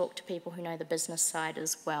need to talk to people who know the business side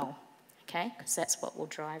as well, okay? Because that's what will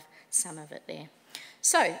drive some of it there.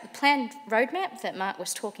 So the planned roadmap that Mark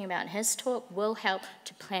was talking about in his talk will help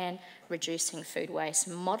to plan reducing food waste.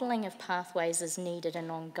 Modelling of pathways is needed and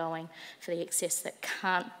ongoing for the excess that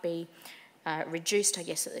can't be reduced, I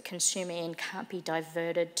guess, at the consumer end, can't be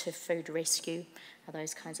diverted to food rescue,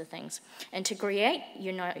 those kinds of things. And to create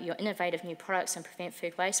your innovative new products and prevent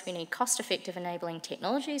food waste, we need cost-effective enabling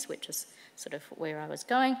technologies, which is sort of where I was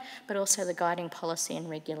going, but also the guiding policy and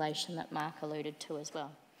regulation that Mark alluded to as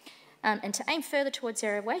well. And to aim further towards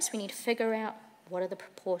zero waste, we need to figure out what are the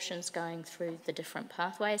proportions going through the different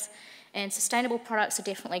pathways. And sustainable products are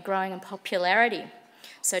definitely growing in popularity.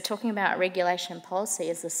 So talking about regulation and policy,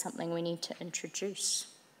 is this something we need to introduce?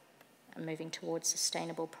 Moving towards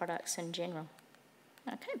sustainable products in general.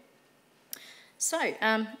 Okay. So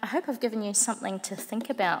I hope I've given you something to think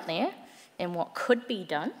about there and what could be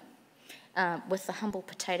done. With the humble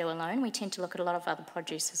potato alone, we tend to look at a lot of other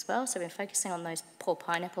produce as well, so we're focusing on those poor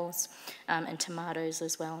pineapples and tomatoes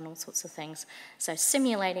as well and all sorts of things. So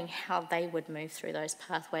simulating how they would move through those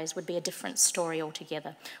pathways would be a different story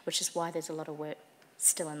altogether, which is why there's a lot of work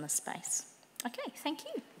still in this space. Okay, thank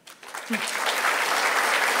you.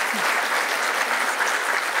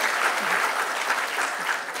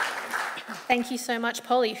 Thank you so much,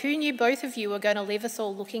 Polly. Who knew both of you were going to leave us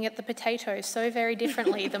all looking at the potatoes so very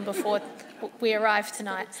differently than before we arrived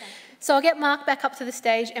tonight? So I'll get Mark back up to the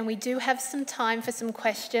stage, and we do have some time for some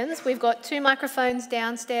questions. We've got 2 microphones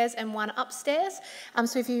downstairs and 1 upstairs.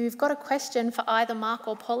 So if you've got a question for either Mark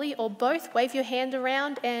or Polly or both, wave your hand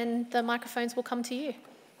around and the microphones will come to you.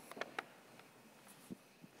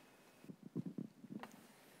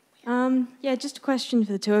 Yeah, just a question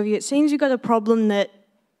for the two of you. It seems you've got a problem that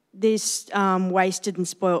this wasted and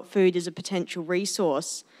spoilt food is a potential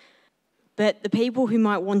resource, but the people who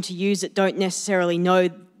might want to use it don't necessarily know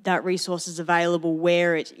that resource is available,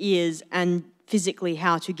 where it is, and physically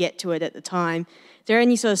how to get to it at the time. Is there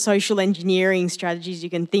any sort of social engineering strategies you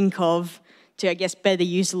can think of to, I guess, better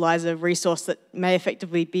utilise a resource that may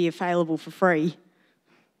effectively be available for free?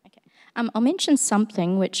 I'll mention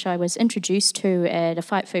something which I was introduced to at a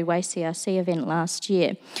Fight Food Waste CRC event last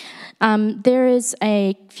year. There is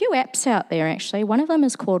a few apps out there, actually. One of them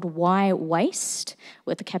is called Y Waste,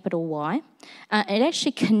 with a capital Y. It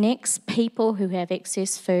actually connects people who have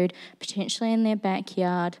excess food, potentially in their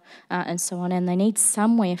backyard and so on, and they need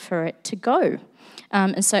somewhere for it to go.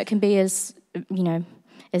 And so it can be as,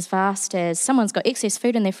 as vast as someone's got excess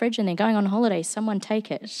food in their fridge and they're going on holiday, someone take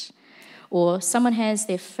it. Or someone has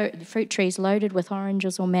their fruit trees loaded with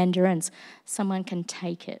oranges or mandarins, someone can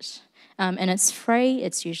take it. And it's free,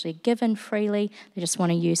 it's usually given freely, they just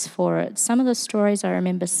want to use for it. Some of the stories I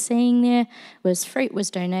remember seeing there was fruit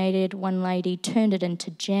was donated, one lady turned it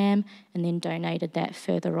into jam and then donated that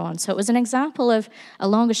further on. So it was an example of a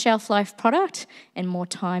longer shelf life product and more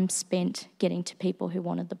time spent getting to people who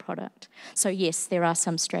wanted the product. So yes, there are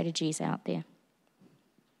some strategies out there.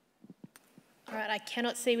 All right, I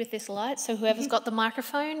cannot see with this light, so whoever's got the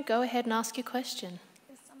microphone, go ahead and ask your question.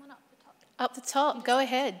 There's someone up the top. Up the top, go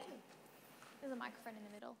ahead. There's a microphone in the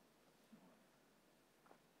middle.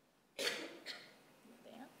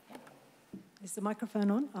 Is the microphone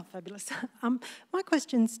on? Oh, fabulous. My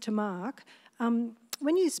question's to Mark.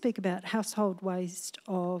 When you speak about household waste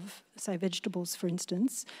of, say, vegetables, for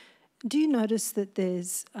instance, do you notice that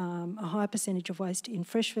there's a higher percentage of waste in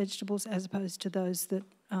fresh vegetables as opposed to those that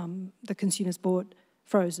the consumers bought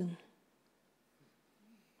frozen?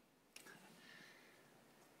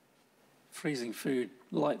 Freezing food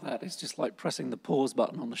like that is just like pressing the pause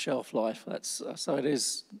button on the shelf life. That's so it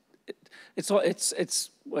is. It's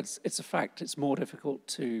a fact. It's more difficult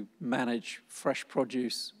to manage fresh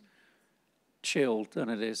produce chilled than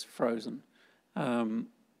it is frozen, and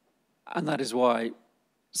that is why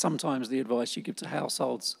sometimes the advice you give to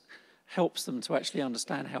households helps them to actually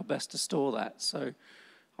understand how best to store that. So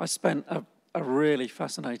I spent a really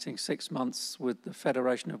fascinating 6 months with the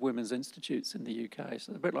Federation of Women's Institutes in the UK,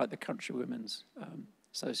 so a bit like the Country Women's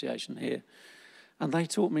Association here. And they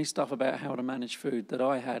taught me stuff about how to manage food that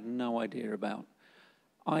I had no idea about.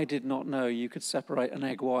 I did not know you could separate an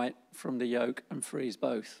egg white from the yolk and freeze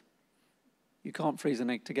both. You can't freeze an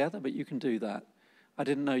egg together, but you can do that. I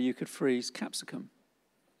didn't know you could freeze capsicum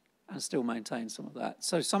and still maintain some of that.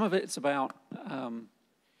 So some of it's about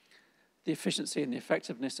the efficiency and the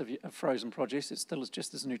effectiveness of frozen produce. It's still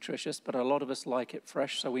just as nutritious, but a lot of us like it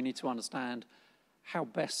fresh, so we need to understand how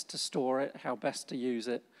best to store it, how best to use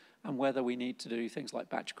it, and whether we need to do things like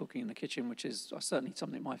batch cooking in the kitchen, which is certainly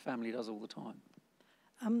something my family does all the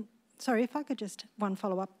time. Sorry, if I could just one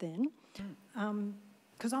follow-up then,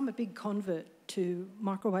 because I'm a big convert to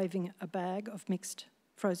microwaving a bag of mixed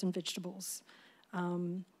frozen vegetables.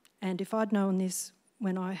 And if I'd known this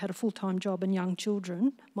when I had a full-time job and young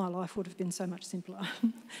children, my life would have been so much simpler.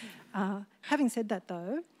 Having said that,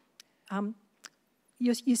 though,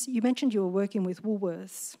 you mentioned you were working with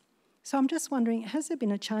Woolworths. So I'm just wondering, has there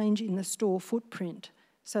been a change in the store footprint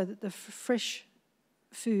so that the fresh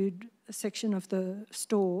food section of the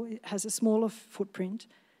store has a smaller footprint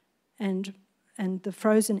and the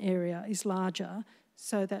frozen area is larger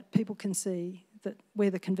so that people can see that where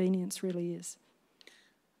the convenience really is?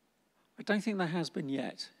 I don't think there has been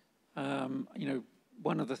yet.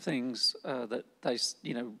 One of the things that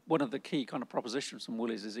one of the key kind of propositions from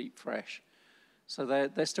Woolies is eat fresh. So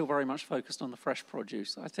they're still very much focused on the fresh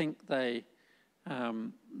produce. I think they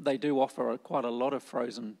do offer quite a lot of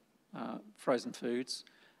frozen foods,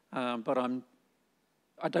 but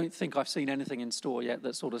I don't think I've seen anything in store yet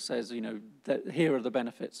that sort of says, that here are the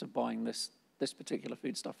benefits of buying this particular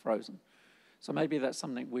foodstuff frozen. So maybe that's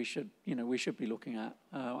something we should be looking at.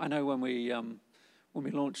 I know when we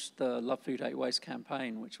launched the Love Food Hate Waste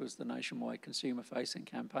campaign, which was the nationwide consumer-facing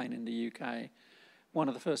campaign in the UK, one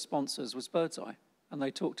of the first sponsors was Birdseye, and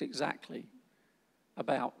they talked exactly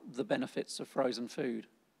about the benefits of frozen food.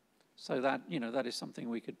 So that that is something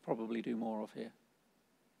we could probably do more of here.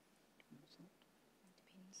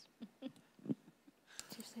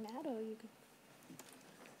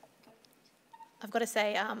 I've got to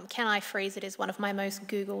say, can I freeze it is one of my most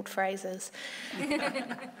Googled phrases.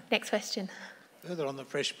 Next question. Further on the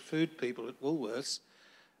fresh food people at Woolworths,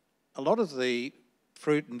 a lot of the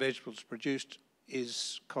fruit and vegetables produced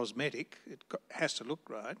is cosmetic. It has to look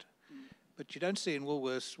right. But you don't see in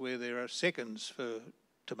Woolworths where there are seconds for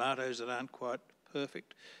tomatoes that aren't quite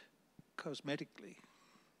perfect cosmetically.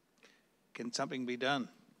 Can something be done?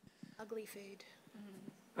 Ugly food.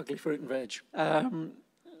 Ugly fruit and veg.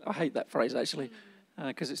 I hate that phrase, actually,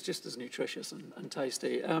 because it's just as nutritious and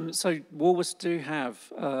tasty. So Woolworths do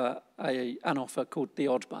have an offer called the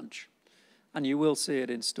Odd Bunch, and you will see it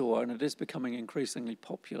in store, and it is becoming increasingly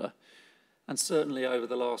popular. And certainly over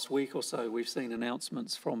the last week or so, we've seen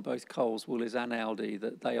announcements from both Coles, Woolies and Aldi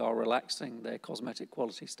that they are relaxing their cosmetic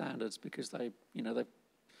quality standards because they've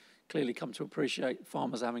clearly come to appreciate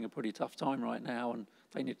farmers having a pretty tough time right now, and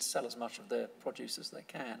they need to sell as much of their produce as they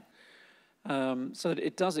can. So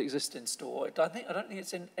it does exist in store. I don't think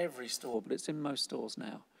it's in every store, but it's in most stores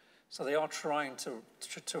now. So they are trying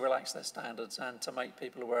to relax their standards and to make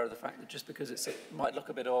people aware of the fact that just because it might look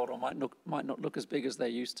a bit odd or might not look as big as they're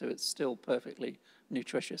used to, it's still perfectly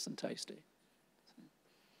nutritious and tasty.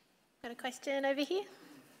 Got a question over here?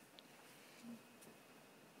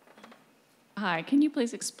 Hi, can you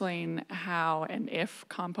please explain how and if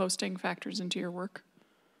composting factors into your work?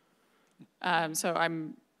 So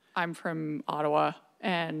I'm from Ottawa,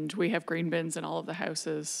 and we have green bins in all of the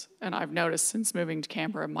houses, and I've noticed since moving to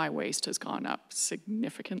Canberra, my waste has gone up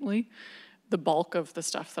significantly. The bulk of the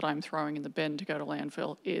stuff that I'm throwing in the bin to go to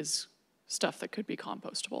landfill is stuff that could be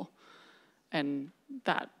compostable, and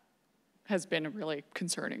that has been really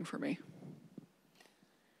concerning for me.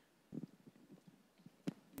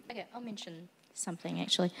 Okay, I'll mention something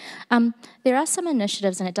actually. There are some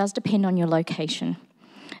initiatives, and it does depend on your location.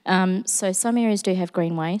 So some areas do have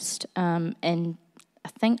green waste, and I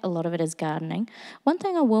think a lot of it is gardening. One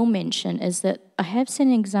thing I will mention is that I have seen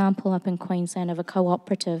an example up in Queensland of a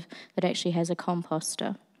cooperative that actually has a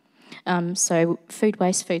composter. So food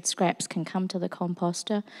waste, food scraps can come to the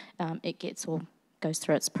composter. It goes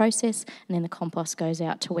through its process, and then the compost goes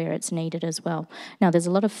out to where it's needed as well. Now, there's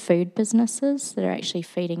a lot of food businesses that are actually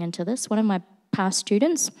feeding into this. One of my past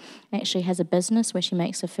students actually has a business where she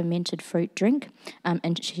makes a fermented fruit drink,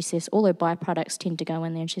 and she says all her byproducts tend to go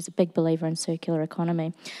in there, and she's a big believer in circular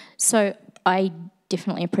economy. So I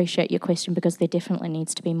definitely appreciate your question, because there definitely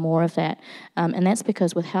needs to be more of that, and that's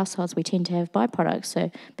because with households we tend to have byproducts.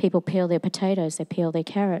 So people peel their potatoes, they peel their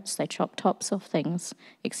carrots, they chop tops off things,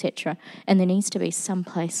 etc. And there needs to be some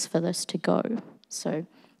place for this to go. So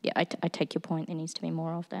yeah, I take your point, there needs to be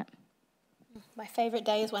more of that. My favourite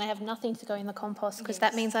day is when I have nothing to go in the compost, because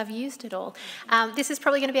that means I've used it all. This is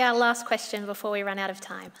probably going to be our last question before we run out of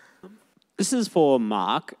time. This is for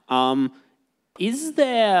Mark. Is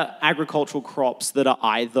there agricultural crops that are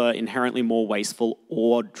either inherently more wasteful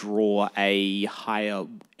or draw a higher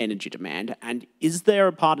energy demand? And is there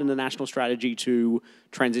a part in the national strategy to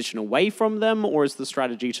transition away from them, or is the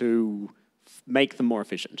strategy to make them more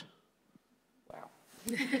efficient? Wow.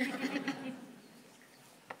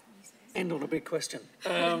 End on a big question.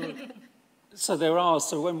 So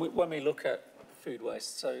when we look at food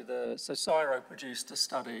waste, so CSIRO produced a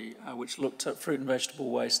study which looked at fruit and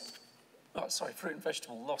vegetable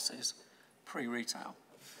losses pre-retail,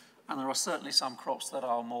 and there are certainly some crops that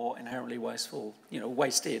are more inherently wasteful,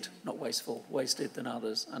 wasted, not wasteful, wasted than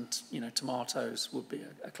others, and tomatoes would be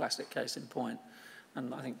a classic case in point,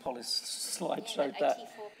 and I think Polly's slide showed that.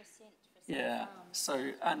 84% for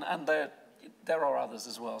so and there are others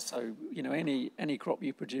as well. So any crop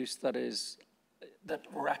you produce that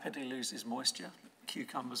rapidly loses moisture,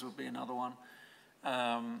 cucumbers would be another one.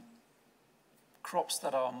 Crops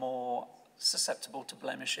that are more susceptible to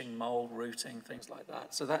blemishing, mold, rooting, things like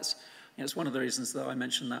that. So that's it's one of the reasons that I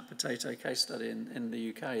mentioned that potato case study in the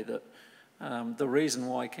UK, that the reason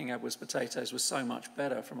why King Edward's potatoes were so much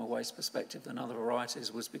better from a waste perspective than other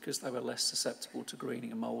varieties was because they were less susceptible to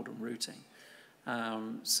greening and mold and rooting.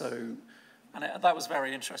 That was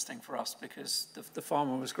very interesting for us, because the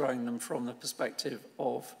farmer was growing them from the perspective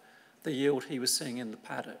of the yield he was seeing in the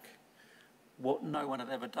paddock. What no one had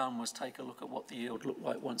ever done was take a look at what the yield looked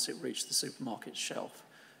like once it reached the supermarket shelf.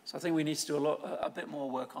 So I think we need to do a bit more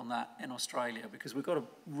work on that in Australia, because we've got a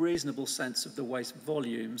reasonable sense of the waste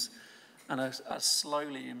volumes and a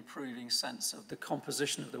slowly improving sense of the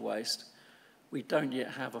composition of the waste. We don't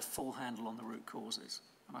yet have a full handle on the root causes.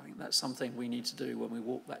 And I think that's something we need to do when we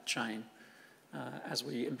walk that chain as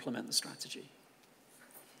we implement the strategy.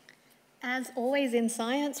 As always in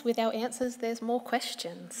science, with our answers, there's more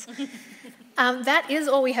questions. That is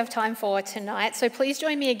all we have time for tonight, so please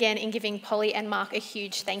join me again in giving Polly and Mark a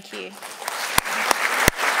huge thank you.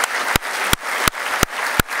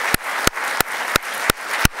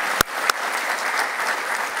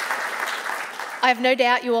 I have no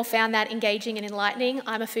doubt you all found that engaging and enlightening.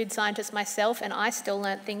 I'm a food scientist myself, and I still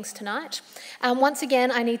learnt things tonight. Once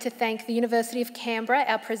again, I need to thank the University of Canberra,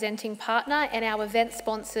 our presenting partner, and our event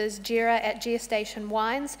sponsors, Jira at Geostation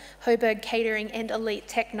Wines, Hoberg Catering, and Elite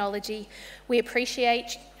Technology. We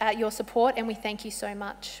appreciate your support, and we thank you so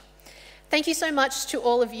much. Thank you so much to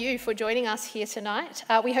all of you for joining us here tonight.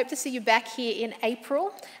 We hope to see you back here in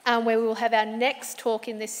April, where we will have our next talk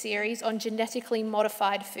in this series on genetically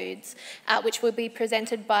modified foods, which will be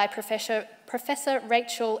presented by Professor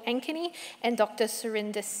Rachel Ankeny and Dr.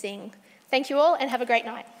 Surinder Singh. Thank you all, and have a great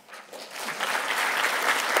night.